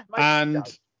 Yeah, maybe she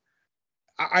does.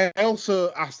 I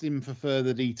also asked him for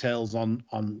further details on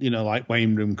like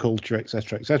weighing room culture,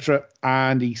 etc.,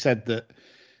 and he said that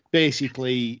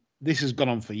basically this has gone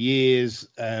on for years.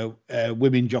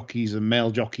 Women jockeys and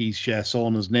male jockeys share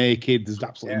saunas naked. There's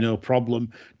absolutely no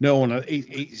problem. No one.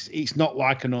 It's not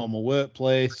like a normal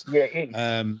workplace. Yeah, it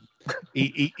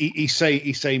is.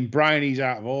 He's saying Bryony's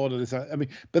out of order.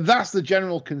 But that's the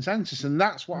general consensus, and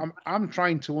that's what I'm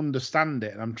trying to understand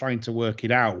it, and I'm trying to work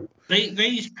it out.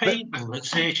 These people that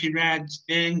say she rides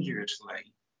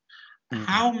dangerously,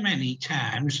 how many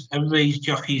times have these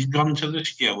jockeys gone to the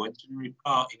stewards and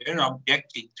reported her,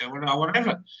 objected to her, or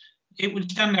whatever? It would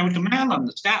stand out a mile on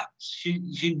the stats.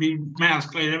 She'd be miles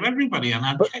clear of everybody on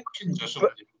objections or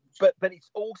something. But it's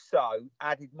also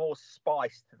added more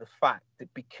spice to the fact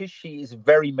that because she is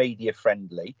very media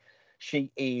friendly, she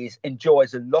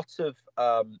enjoys a lot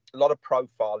of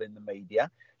profile in the media.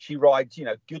 She rides,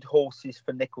 good horses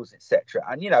for nickels, etc.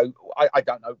 And I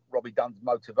don't know Robbie Dunn's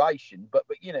motivation, but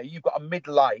you've got a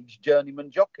middle-aged journeyman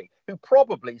jockey who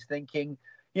probably is thinking,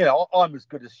 I'm as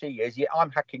good as she is, yet I'm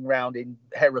hacking around in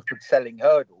Hereford selling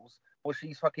hurdles. Or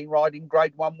she's fucking riding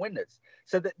Grade 1 winners.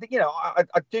 So that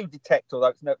I do detect, although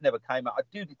it's never came out, I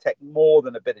do detect more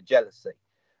than a bit of jealousy.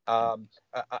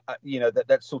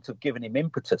 That's sort of given him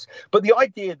impetus. But the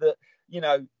idea that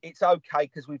it's okay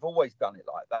because we've always done it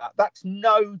like that. That's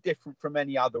no different from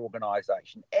any other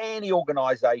organisation. Any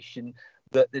organisation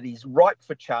that is ripe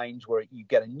for change, where you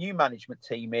get a new management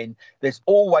team in, there's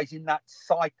always in that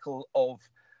cycle of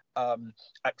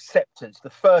acceptance. The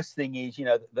first thing is,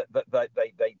 that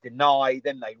they deny,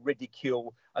 then they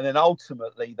ridicule, and then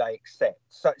ultimately they accept.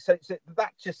 So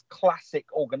that's just classic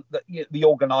the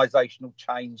organisational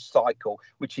change cycle,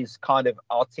 which is kind of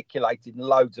articulated in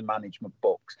loads of management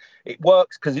books. It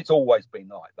works because it's always been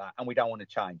like that, and we don't want to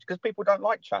change because people don't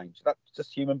like change. That's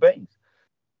just human beings.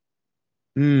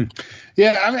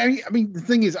 Yeah, I mean, the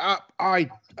thing is, I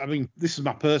mean, this is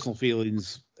my personal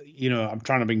feelings. I'm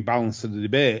trying to bring balance to the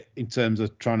debate in terms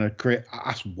of trying to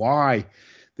ask why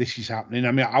this is happening.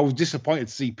 I mean, I was disappointed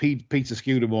to see Peter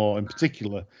Scudamore in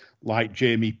particular, like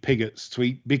Jamie Piggott's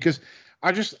tweet, because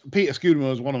Peter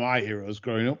Scudamore is one of my heroes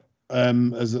growing up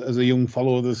as a young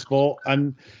follower of the sport,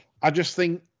 and I just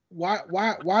think, why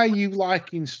are you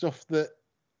liking stuff that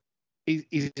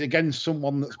is against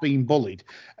someone that's being bullied?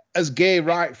 As Gay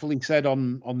rightfully said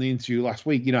on the interview last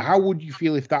week, how would you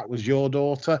feel if that was your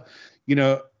daughter?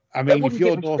 I mean, if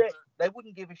your daughter, they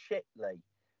wouldn't give a shit, Lee,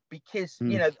 because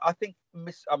I think I'm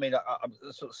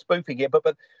sort of spoofing here,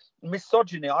 but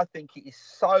misogyny, I think it is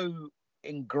so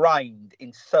ingrained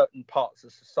in certain parts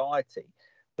of society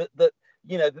that that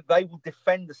they will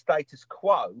defend the status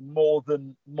quo more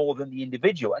than the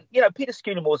individual. And Peter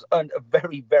Scudamore's earned a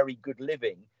very, very good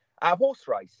living out of horse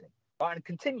racing. And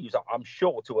continues, I'm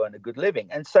sure, to earn a good living.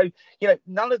 And so,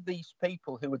 none of these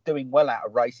people who are doing well out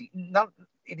of racing,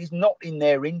 it is not in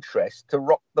their interest to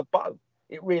rock the boat.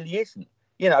 It really isn't.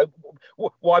 You know,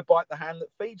 why bite the hand that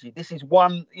feeds you? This is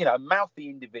one, you know, mouthy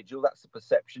individual. That's the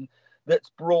perception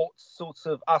that's brought sort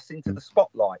of us into the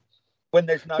spotlight when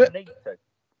there's no need to.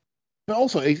 But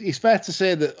also, it's fair to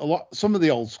say that some of the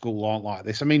old school aren't like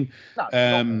this. I mean,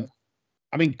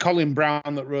 Colin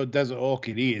Brown that rode Desert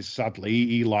Orchid, he is sadly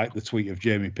he liked the tweet of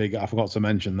Jamie Piggott. I forgot to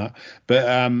mention that.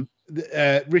 But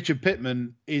Richard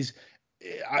Pittman he's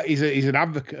an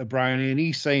advocate of Bryony, and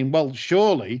he's saying, well,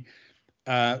 surely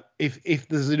if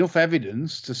there's enough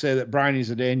evidence to say that Bryony's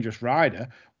a dangerous rider,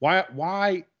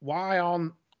 why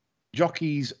aren't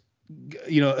jockeys,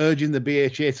 you know, urging the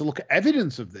BHA to look at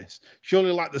evidence of this?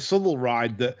 Surely, like the Southwell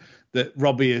ride that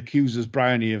Robbie accuses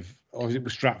Bryony of, or it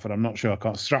was Stratford, I'm not sure,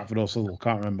 Stratford or Southwell,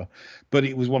 can't remember, but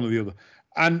it was one or the other,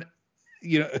 and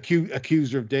you know,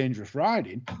 accused her of dangerous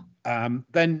riding.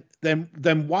 Then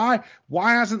why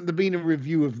hasn't there been a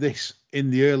review of this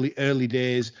in the early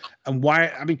days? And why?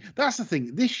 I mean, that's the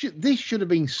thing. This should have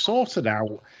been sorted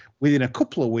out within a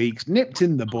couple of weeks, nipped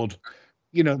in the bud,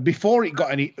 you know, before it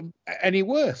got any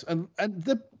worse. And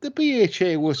the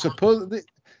BHA were supposedly.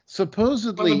 Well,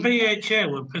 the BHA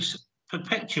were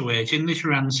perpetuating this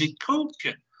rancid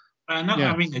culture by not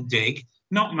having a dig,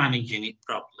 not managing it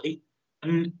properly,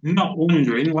 and not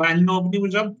wondering why nobody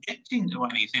was objecting to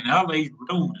anything. All these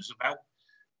rumours about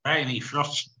Bryony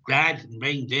Frost riding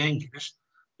being dangerous,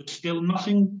 but still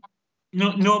nothing.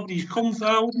 Nobody's come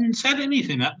forward and said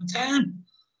anything at the time.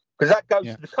 Because that goes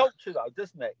to the culture, though,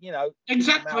 doesn't it? You know,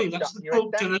 exactly. That's the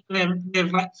culture that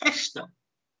they've let fester.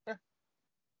 Yeah.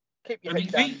 Keep your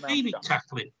head down. Feed it,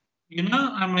 tackle it. You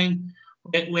know, I mean,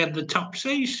 we had the top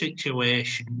seas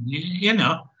situation. You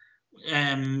know,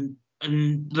 and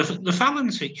the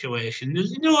Fallon situation.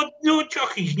 There's no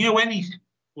jockeys knew anything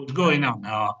was going on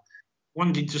or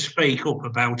wanted to speak up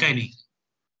about anything.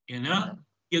 You know,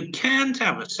 you can't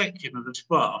have a section of the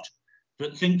sport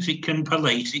that thinks it can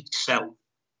police itself.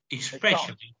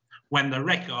 Especially when the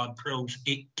record proves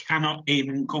it cannot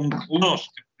even come close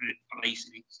to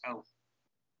policing itself.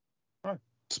 Right.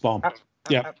 Spot on.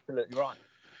 Yeah, absolutely right.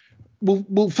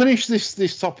 We'll finish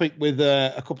this topic with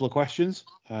a couple of questions.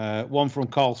 One from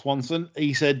Carl Swanson.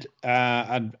 He said,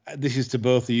 and this is to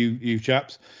both of you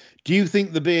chaps, do you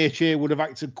think the BHA would have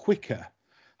acted quicker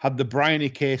had the Bryony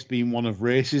case been one of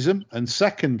racism? And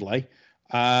secondly,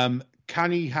 can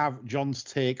he have John's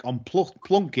take on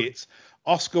Plunkett's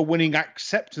Oscar-winning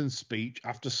acceptance speech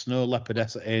after Snow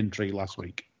Leopardess at Aintree last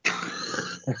week?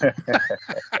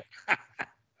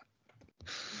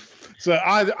 So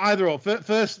either or.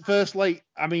 Firstly,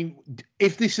 I mean,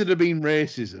 if this had been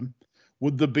racism,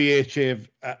 would the BHA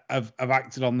have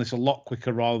acted on this a lot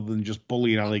quicker rather than just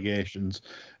bullying allegations?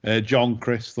 John,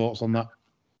 Chris, thoughts on that?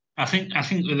 I think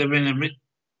they'd have been a bit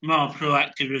more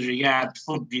proactive as regards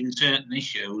fudging certain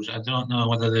issues. I don't know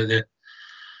whether they'd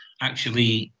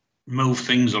actually move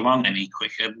things along any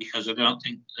quicker, because I don't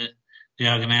think that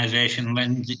the organisation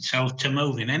lends itself to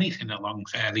moving anything along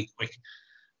fairly quick.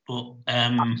 But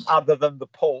other than the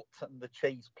port and the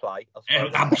cheese plate, I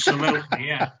suppose. Absolutely,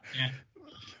 yeah.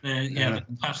 They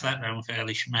can pass that round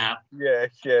fairly smart. Yeah,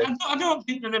 sure. I don't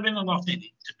think there'd have been a lot in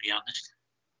it, to be honest.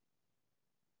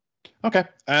 Okay.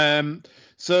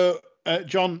 So,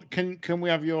 John, can we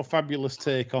have your fabulous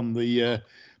take on the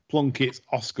Plunkett's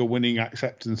Oscar-winning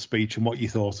acceptance speech and what you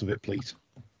thought of it, please?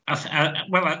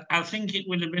 I think it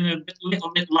would have been a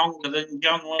little bit longer than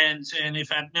John Wayne saying,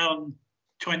 if I'd known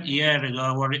 20 years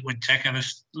ago what it would take, I'd have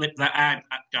slipped that eye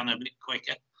back on a bit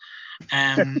quicker.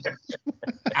 I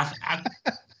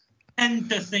tend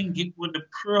to think it would have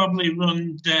probably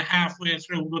run halfway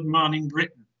through Good Morning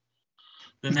Britain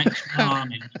the next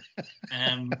morning.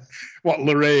 What,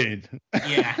 Lorraine?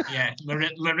 Yeah.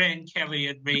 Lorraine Kelly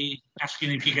would be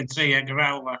asking if you could see a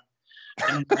growler.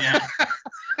 And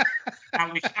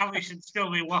Alice would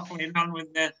still be waffling on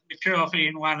with the trophy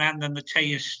in one hand and the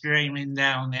tears streaming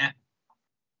down there.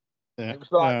 It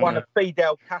was like one of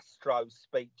Fidel Castro's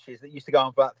speeches that used to go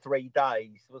on for about 3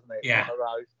 days, wasn't it? Yeah. One of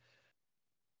those.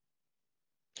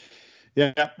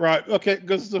 Yeah, right. Okay,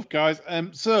 good stuff, guys.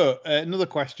 So another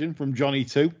question from Johnny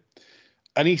 2.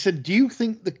 And he said, do you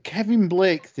think the Kevin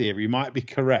Blake theory might be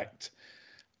correct?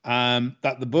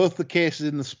 That both the cases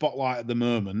in the spotlight at the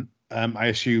moment, I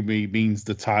assume he means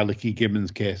the Tyler Key Gibbons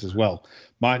case as well,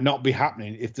 might not be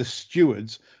happening if the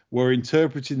stewards were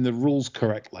interpreting the rules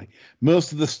correctly.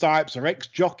 Most of the Stipes are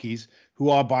ex-jockeys who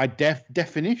are by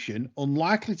definition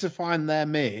unlikely to find their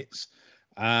mates,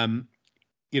 in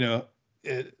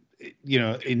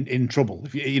trouble.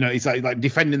 It's like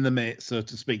defending the mates, so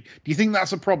to speak. Do you think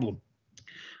that's a problem?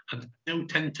 I do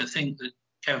tend to think that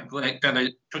Kev Blake got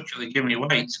a touch of the gimme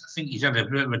weights. I think he's had a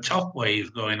bit of a top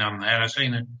wave going on there. I've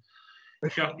seen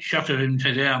shot of him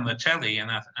today on the telly, and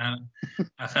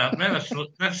I thought, well,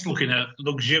 that's looking at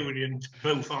luxuriant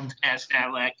Bouffant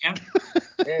hairstyle there,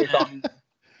 Ken.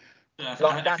 Yeah,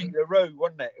 like Danny LaRue,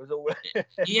 wasn't it? It was all.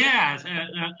 Yeah,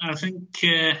 I think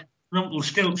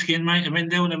Rumpelstiltskin might have been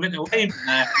doing a bit of waving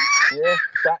there. Yeah,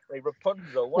 exactly.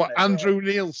 Rapunzel, wasn't it? Andrew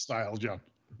Neil style, John?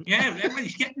 Yeah,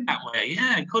 everybody's getting that way.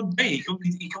 Yeah, it could be.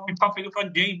 He could be popping up on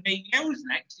GB News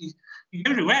next. He's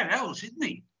everywhere else, isn't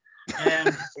he?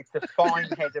 It's a fine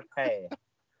head of hair.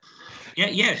 Yeah,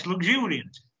 yes,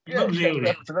 luxuriant. Yeah,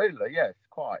 luxuriant. Absolutely, yes,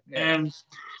 quite. Yeah.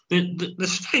 The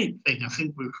state thing, I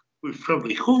think we've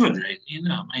probably covered it. You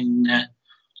know, I mean,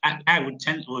 I would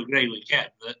tend to agree with Kev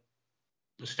that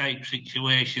the state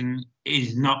situation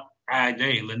is not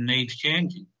ideal and needs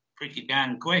changing pretty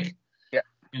darn quick. Yeah.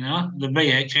 You know, the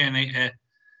BHA need to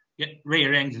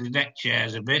rearrange the deck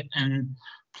chairs a bit and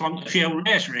plonk a few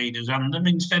race readers on them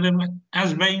instead of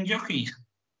has-been jockeys.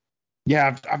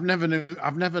 Yeah, I've never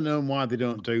known why they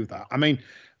don't do that. I mean,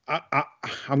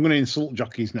 I'm going to insult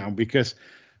jockeys now because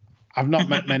I've not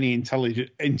met many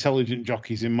intelligent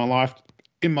jockeys in my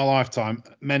lifetime.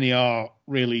 Many are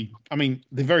really, I mean,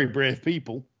 they're very brave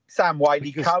people. Sam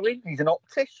Wiley-Cohen, he's an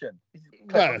optician. He's a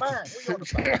clever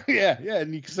man. Yeah,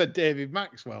 and you said David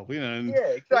Maxwell, you know. Yeah,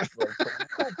 exactly.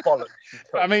 Bollocks.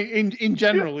 I mean, in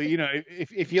general, you know,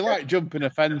 if you like jumping a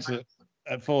fence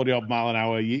at 40 odd mile an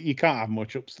hour, you can't have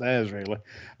much upstairs, really.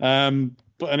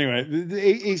 But anyway,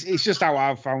 it's just how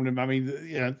I've found him. I mean,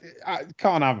 you know, I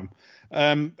can't have them.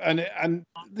 And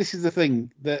this is the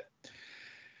thing that,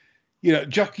 you know,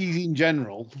 jockeys in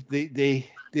general, they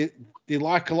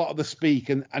like a lot of the speak,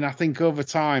 and I think over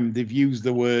time they've used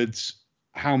the words,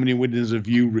 "How many winners have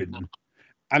you ridden?"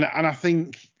 And I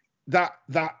think that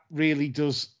really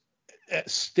does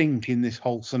stink in this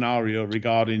whole scenario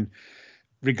regarding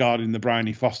the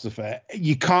Bryony Foster Fair.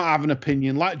 You can't have an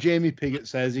opinion, like Jamie Piggott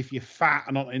says, if you're fat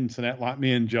and on internet like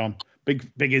me and John.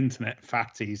 Big internet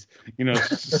fatties, you know,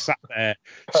 sat there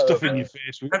stuffing your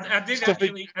face with. I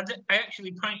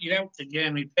actually pointed out to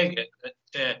Jamie Piggott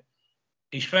that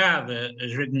his father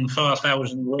has ridden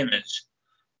 4,000 winners,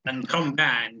 and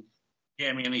combined,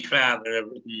 Jamie and his father have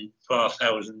ridden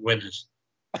 4,000 winners.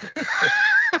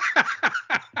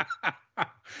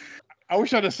 I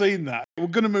wish I'd have seen that. We're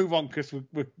going to move on because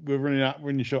we're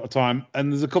running short of time, and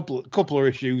there's a couple of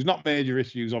issues, not major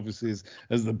issues, obviously,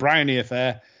 as the Bryony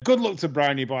affair. Good luck to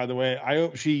Bryony, by the way. I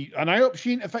hope she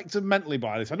ain't affected mentally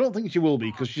by this. I don't think she will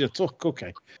be because she's a tough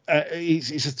cookie.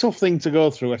 It's a tough thing to go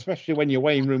through, especially when your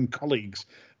weighing room colleagues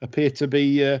appear to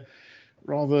be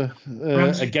rather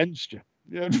against you.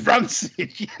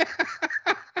 Rancid.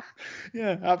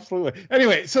 Yeah, absolutely.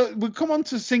 Anyway, so we'll come on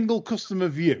to single customer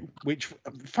view, which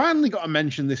finally got a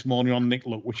mention this morning on Nick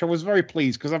Luck, which I was very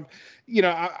pleased because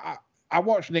I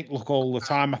watch Nick Luck all the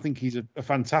time. I think he's a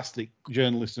fantastic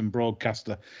journalist and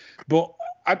broadcaster, but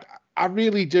I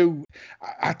really do.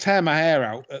 I tear my hair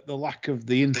out at the lack of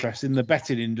the interest in the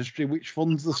betting industry, which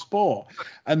funds the sport.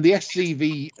 And the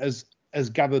SCV has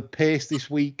gathered pace this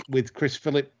week with Chris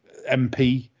Phillip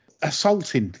MP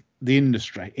assaulting the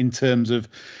industry in terms of,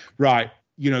 right,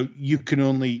 you know, you can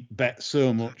only bet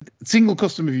so much. Single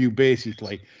customer view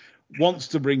basically wants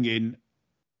to bring in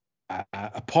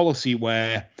a policy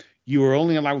where you are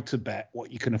only allowed to bet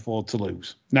what you can afford to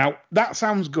lose. Now, that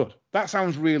sounds good. That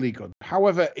sounds really good.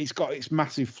 However, it's got its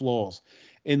massive flaws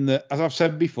in that, as I've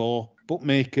said before,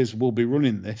 bookmakers will be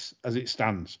running this as it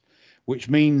stands, which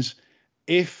means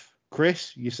if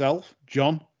Chris, yourself,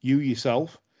 John, you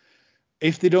yourself,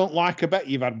 if they don't like a bet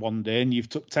you've had one day and you've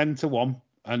took 10-1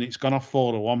 and it's gone off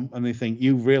 4-1 and they think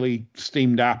you've really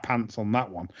steamed our pants on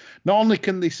that one, not only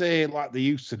can they say, like they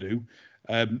used to do,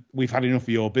 we've had enough of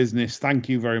your business, thank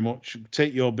you very much,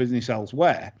 take your business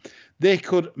elsewhere, they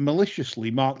could maliciously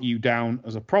mark you down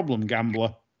as a problem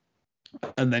gambler,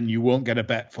 and then you won't get a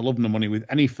bet for love nor money with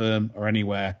any firm or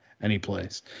anywhere, any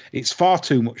place. It's far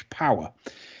too much power.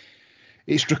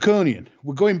 It's draconian.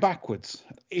 We're going backwards.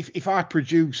 If I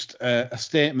produced a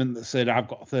statement that said I've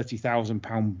got a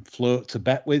 £30,000 float to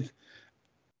bet with,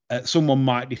 someone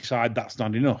might decide that's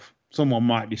not enough. Someone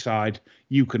might decide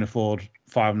you can afford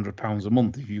 £500 a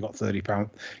month if you've got £30.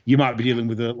 You might be dealing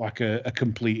with a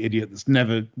complete idiot that's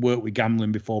never worked with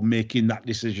gambling before making that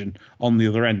decision on the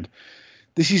other end.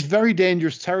 This is very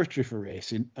dangerous territory for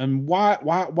racing. And while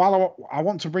I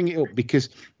want to bring it up, because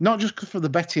not just for the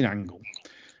betting angle,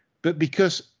 but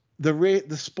because the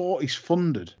sport is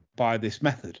funded by this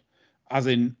method, as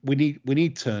in we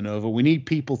need turnover, we need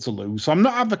people to lose. So I'm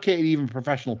not advocating even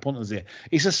professional punters here.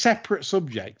 It's a separate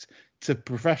subject to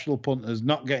professional punters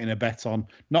not getting a bet on,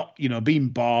 not being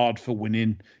barred for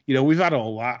winning. We've had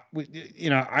all that.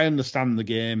 I understand the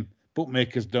game,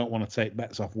 Bookmakers don't want to take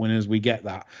bets off winners. We get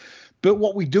that. But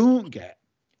what we don't get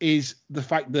is the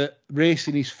fact that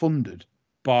racing is funded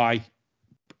by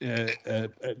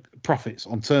profits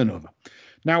on turnover.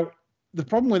 Now, the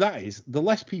problem with that is the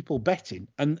less people betting,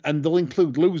 and they'll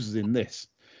include losers in this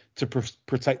to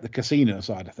protect the casino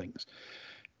side of things,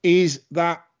 is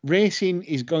that racing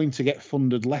is going to get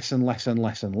funded less and less and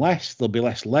less and less. There'll be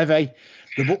less levy.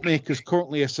 The bookmakers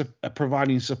currently are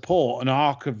providing support, and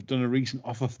ARC have done a recent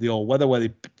offer for the all-weather where they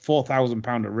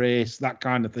 £4,000 a race, that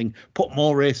kind of thing. Put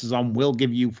more races on, we'll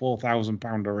give you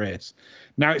 £4,000 a race.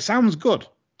 Now, it sounds good,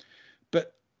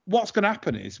 but what's going to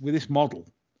happen is, with this model,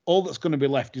 all that's going to be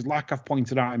left is, like I've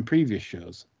pointed out in previous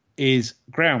shows, is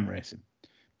ground racing.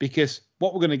 Because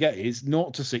what we're going to get is 0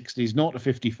 to 60s, 0 to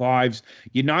 55s.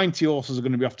 Your 90 horses are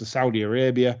going to be off to Saudi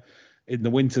Arabia in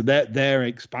the winter. They're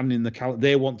expanding the calendar.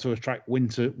 They want to attract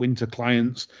winter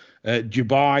clients.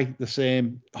 Dubai, the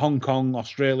same. Hong Kong,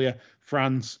 Australia,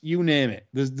 France, you name it.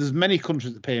 There's many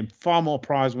countries that pay far more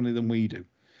prize money than we do.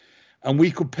 And we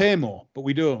could pay more, but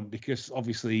we don't, because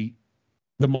obviously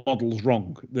the model's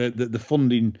wrong. The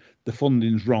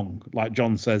funding's wrong. Like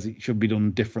John says, it should be done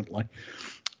differently.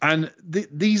 And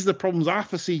these are the problems I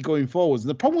foresee going forwards.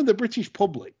 The problem with the British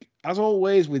public, as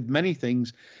always with many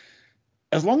things,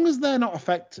 as long as they're not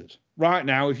affected, right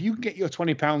now, if you get your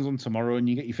 £20 on tomorrow and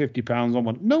you get your £50 on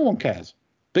one, no one cares.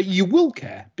 But you will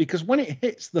care, because when it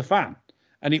hits the fan,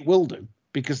 and it will do,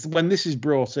 because when this is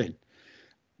brought in,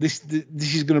 this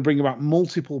is going to bring about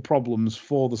multiple problems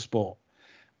for the sport.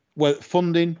 Well,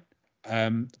 funding,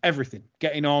 everything,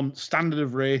 getting on, standard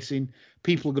of racing.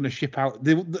 People are going to ship out.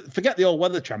 Forget the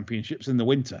all-weather championships in the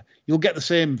winter. You'll get the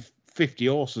same 50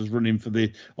 horses running for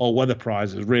the all-weather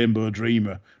prizes, Rainbow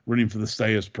Dreamer running for the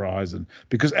Stayers Prize, and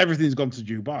because everything's gone to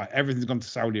Dubai, everything's gone to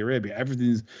Saudi Arabia,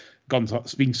 everything's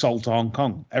being sold to Hong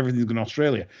Kong, everything's gone to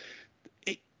Australia.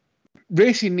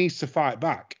 Racing needs to fight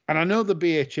back, and I know the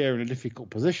BHA are in a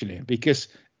difficult position here because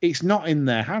it's not in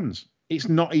their hands. It's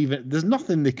not even. There's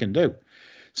nothing they can do.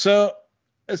 So,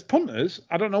 as punters,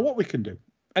 I don't know what we can do.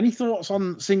 Any thoughts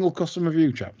on single customer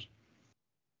view, chaps?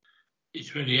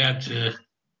 It's really hard to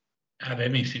add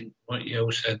anything to what you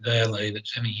said there, Lee,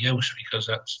 that's any use, because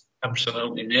that's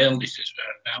absolutely nailed it as far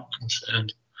as I'm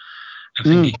concerned. I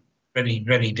think it's a very,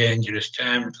 very dangerous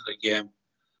time for the game,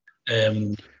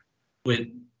 with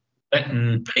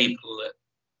letting people that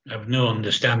have no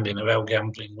understanding of how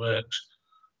gambling works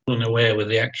run away with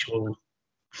the actual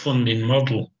funding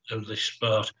model of this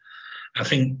sport. I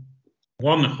think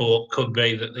one hope could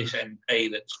be that this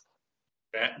MP that's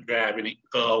driving it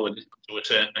forward to a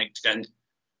certain extent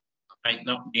might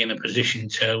not be in a position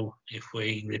to, if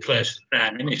we replace the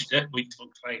Prime Minister, which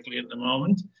looks likely at the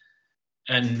moment,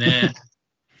 and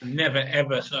never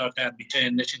ever thought I'd be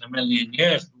saying this in a million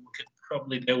years, but we could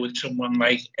probably do with someone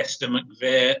like Esther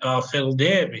McVeigh or Phil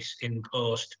Davis in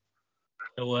post,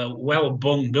 who are well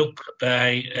bunged up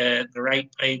by the right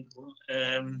people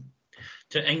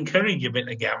to encourage a bit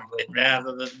of gambling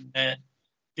rather than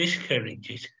discourage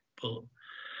it. But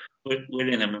we're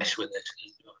in a mess with it.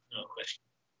 No question.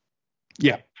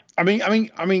 Yeah, I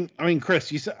mean,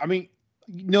 Chris, you said,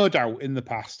 no doubt in the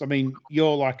past. I mean,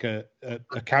 you're like a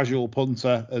casual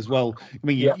punter as well. I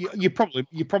mean, you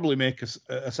probably make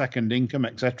a second income,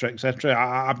 etc., etc.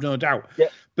 I have no doubt. Yeah.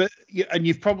 But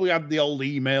you've probably had the old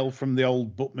email from the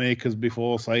old bookmakers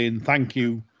before saying thank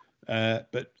you,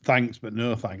 but thanks, but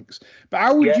no thanks. But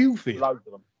how would you feel? Loads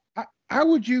of them. How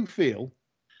would you feel?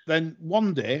 Then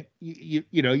one day,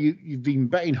 you've been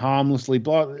betting harmlessly,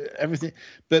 blah, everything,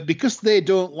 but because they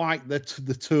don't like the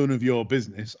tone of your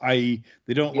business, i.e.,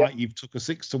 they don't like you've took a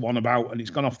 6-1 about and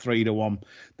it's gone off 3-1.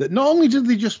 That not only did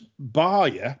they just bar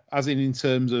you, as in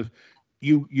terms of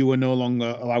you are no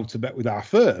longer allowed to bet with our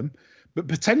firm, but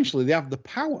potentially they have the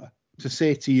power to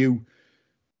say to you,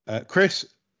 Chris,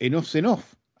 enough's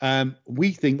enough.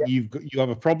 We think you have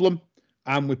a problem,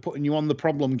 and we're putting you on the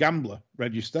problem gambler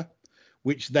register,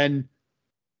 which then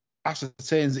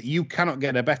ascertains that you cannot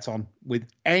get a bet on with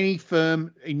any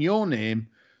firm in your name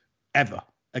ever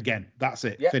again. That's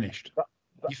it. Finished.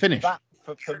 You finished. That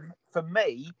for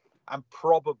me, and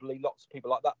probably lots of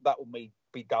people like that, that will be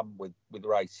done with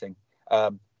racing.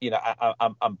 And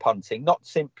punting. Not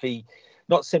simply,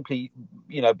 by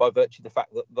virtue of the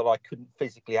fact that I couldn't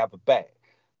physically have a bet.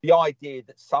 The idea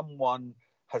that someone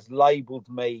has labelled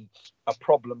me a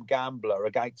problem gambler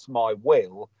against my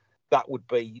will, that would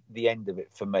be the end of it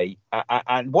for me.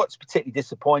 And what's particularly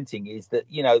disappointing is that,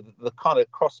 the kind of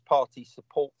cross-party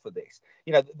support for this,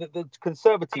 the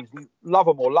Conservatives, love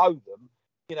them or loathe them,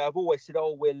 have always said,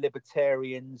 oh, we're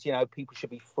libertarians, people should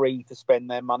be free to spend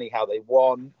their money how they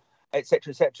want.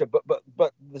 etc., etc.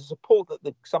 But the support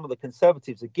that some of the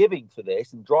Conservatives are giving for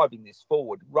this and driving this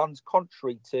forward runs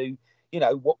contrary to, you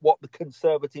know, what the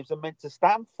Conservatives are meant to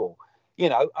stand for. You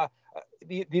know,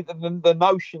 the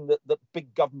notion that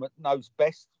big government knows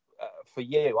best for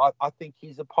you, I think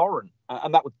is abhorrent,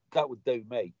 and that would do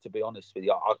me, to be honest with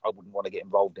you. I wouldn't want to get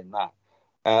involved in that.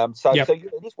 So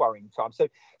it is worrying time.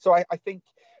 So I think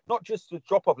not just to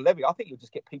drop off a levy, I think you'll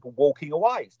just get people walking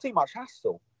away. It's too much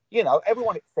hassle. You know,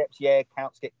 everyone accepts,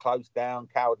 accounts get closed down,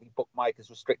 cowardly bookmakers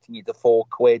restricting you to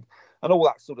 £4 and all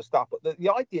that sort of stuff. But the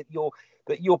idea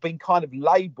that you're being kind of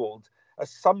labelled as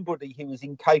somebody who is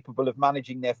incapable of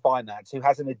managing their finance, who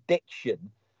has an addiction.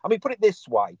 I mean, put it this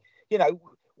way, you know,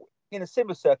 in a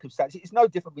similar circumstance, it's no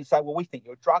different than saying, well, we think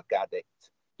you're a drug addict.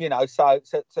 You know, so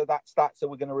that's that. So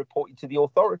we're going to report you to the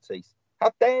authorities.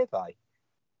 How dare they?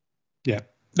 Yeah.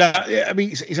 No, I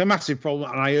mean, it's a massive problem,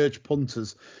 and I urge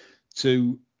punters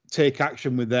to take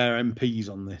action with their MPs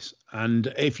on this.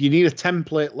 And if you need a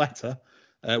template letter,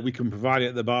 we can provide it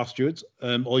at the Bar Stewards.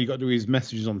 All you got to do is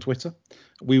messages on Twitter.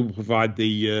 We will provide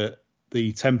the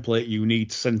template you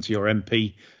need to send to your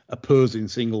MP opposing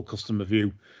single customer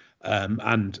view.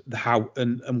 And how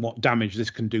and what damage this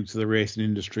can do to the racing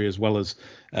industry, as well as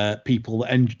people,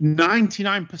 and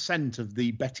 99% of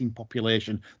the betting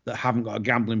population that haven't got a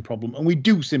gambling problem. And we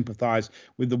do sympathise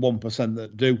with the 1%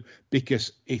 that do,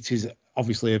 because it is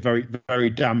obviously a very, very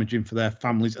damaging for their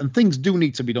families. And things do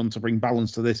need to be done to bring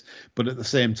balance to this. But at the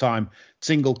same time,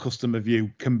 single customer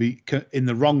view can be in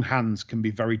the wrong hands, can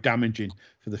be very damaging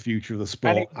for the future of the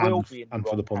sport and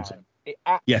for the punter.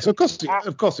 Yes, of course.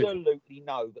 Absolutely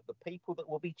know that the people that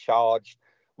will be charged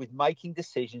with making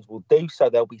decisions will do so.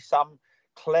 There'll be some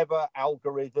clever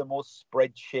algorithm or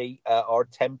spreadsheet or a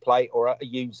template or a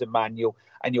user manual,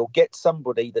 and you'll get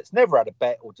somebody that's never had a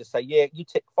bet or just say, yeah, you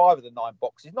tick 5 of the 9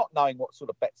 boxes, not knowing what sort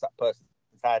of bets that person's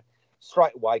had.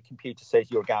 Straight away, computer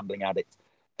says you're a gambling addict.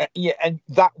 And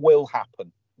that will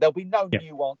happen. There'll be no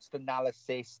nuanced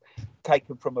analysis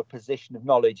taken from a position of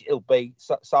knowledge. It'll be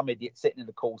some idiot sitting in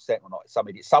the call centre, or not some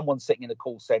idiot, someone sitting in the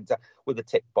call centre with a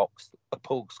tick box, a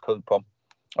pulse coupon.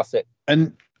 That's it.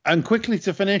 And quickly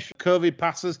to finish, COVID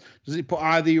passes. Does it put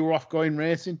either you off going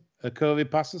racing?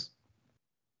 COVID passes?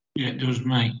 Yeah, it does,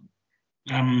 mate.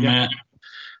 I mean,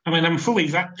 I'm fully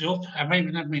vaxxed up. I've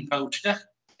even had my voucher.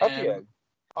 Have you?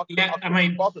 I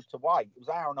couldn't bothered to wait. It was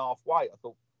an hour and a half wait. I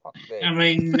thought, fuck this. I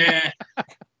mean, the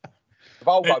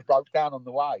Volvo broke down on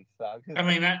the way. So I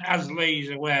mean, as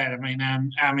Lee's aware, I mean,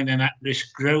 I'm in an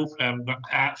at-risk group. I've got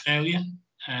heart failure.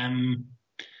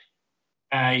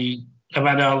 I have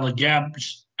had all the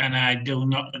jabs, and I do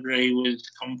not agree with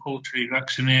compulsory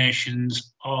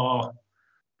vaccinations or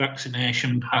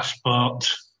vaccination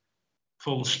passports.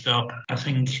 Full stop. I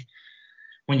think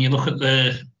when you look at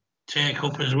the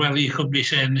take-up as well, you could be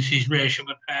saying this is racial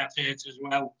apartheid as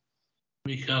well,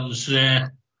 because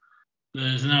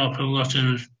there's an awful lot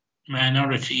of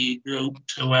minority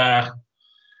groups who are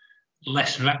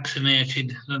less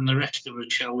vaccinated than the rest of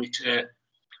us, shall we say.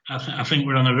 I think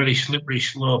we're on a very slippery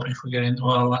slope if we get into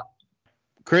all that.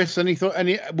 Chris, any thought?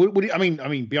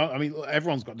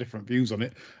 Everyone's got different views on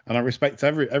it, and I respect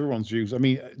everyone's views. I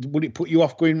mean, would it put you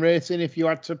off going racing if you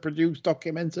had to produce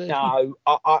documentation? No,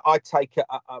 I take it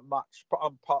much.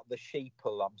 I'm part of the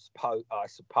sheeple, I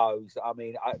suppose. I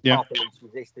mean, part of least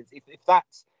resistance. If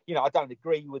that's, I don't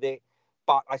agree with it,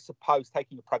 but I suppose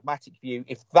taking a pragmatic view,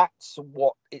 if that's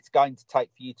what it's going to take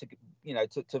for you to,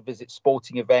 to visit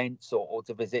sporting events or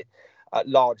to visit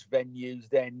large venues,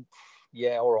 then.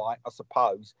 Yeah, all right, I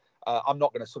suppose. I'm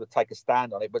not going to sort of take a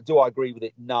stand on it, but do I agree with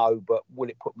it? No. But will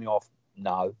it put me off?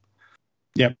 No.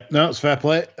 Yeah, no, that's fair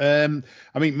play. I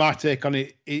mean, my take on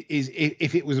it is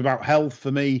if it was about health for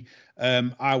me,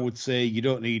 I would say you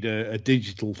don't need a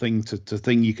digital thing to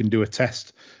thing. You can do a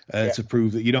test to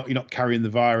prove that you're not carrying the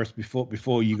virus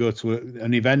before you go to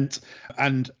an event.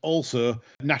 And also,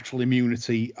 natural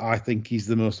immunity, I think, is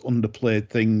the most underplayed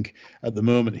thing at the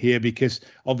moment here, because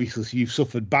obviously you've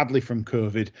suffered badly from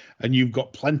COVID and you've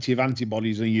got plenty of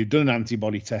antibodies and you've done an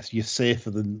antibody test. You're safer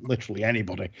than literally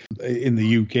anybody in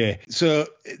the UK. So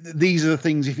these are the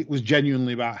things, if it was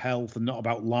genuinely about health and not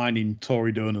about lining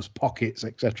Tory donors' pockets,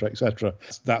 etc.,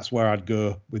 that's where I'd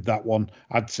go with that one.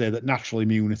 I'd say that natural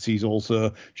immunities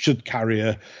also should carry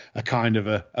a kind of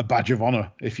a badge of honour,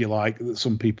 if you like, that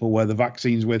some people wear the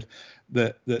vaccines with,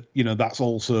 that that's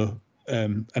also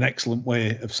an excellent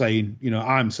way of saying,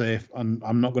 I'm safe and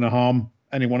I'm not going to harm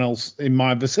anyone else in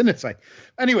my vicinity.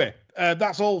 Anyway,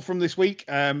 That's all from this week.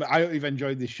 I hope you've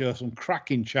enjoyed this show. Some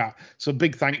cracking chat. So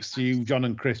big thanks to you, John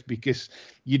and Chris, because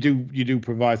you do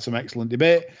provide some excellent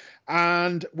debate.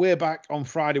 And we're back on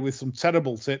Friday with some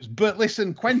terrible tips. But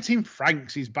listen, Quentin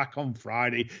Franks is back on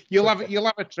Friday. You'll have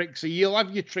a Trixie. You'll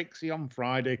have your Trixie on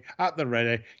Friday at the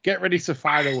ready. Get ready to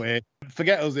fire away.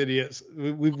 Forget us idiots.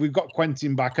 We've got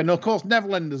Quentin back, and of course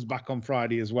Neverlander's back on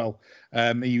Friday as well.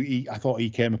 I thought he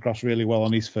came across really well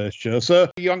on his first show. So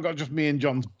you haven't got just me and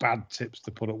John's bad tips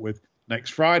to put up with next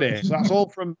Friday. So that's all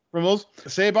from us.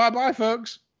 Say bye,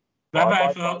 folks.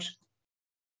 Bye, folks.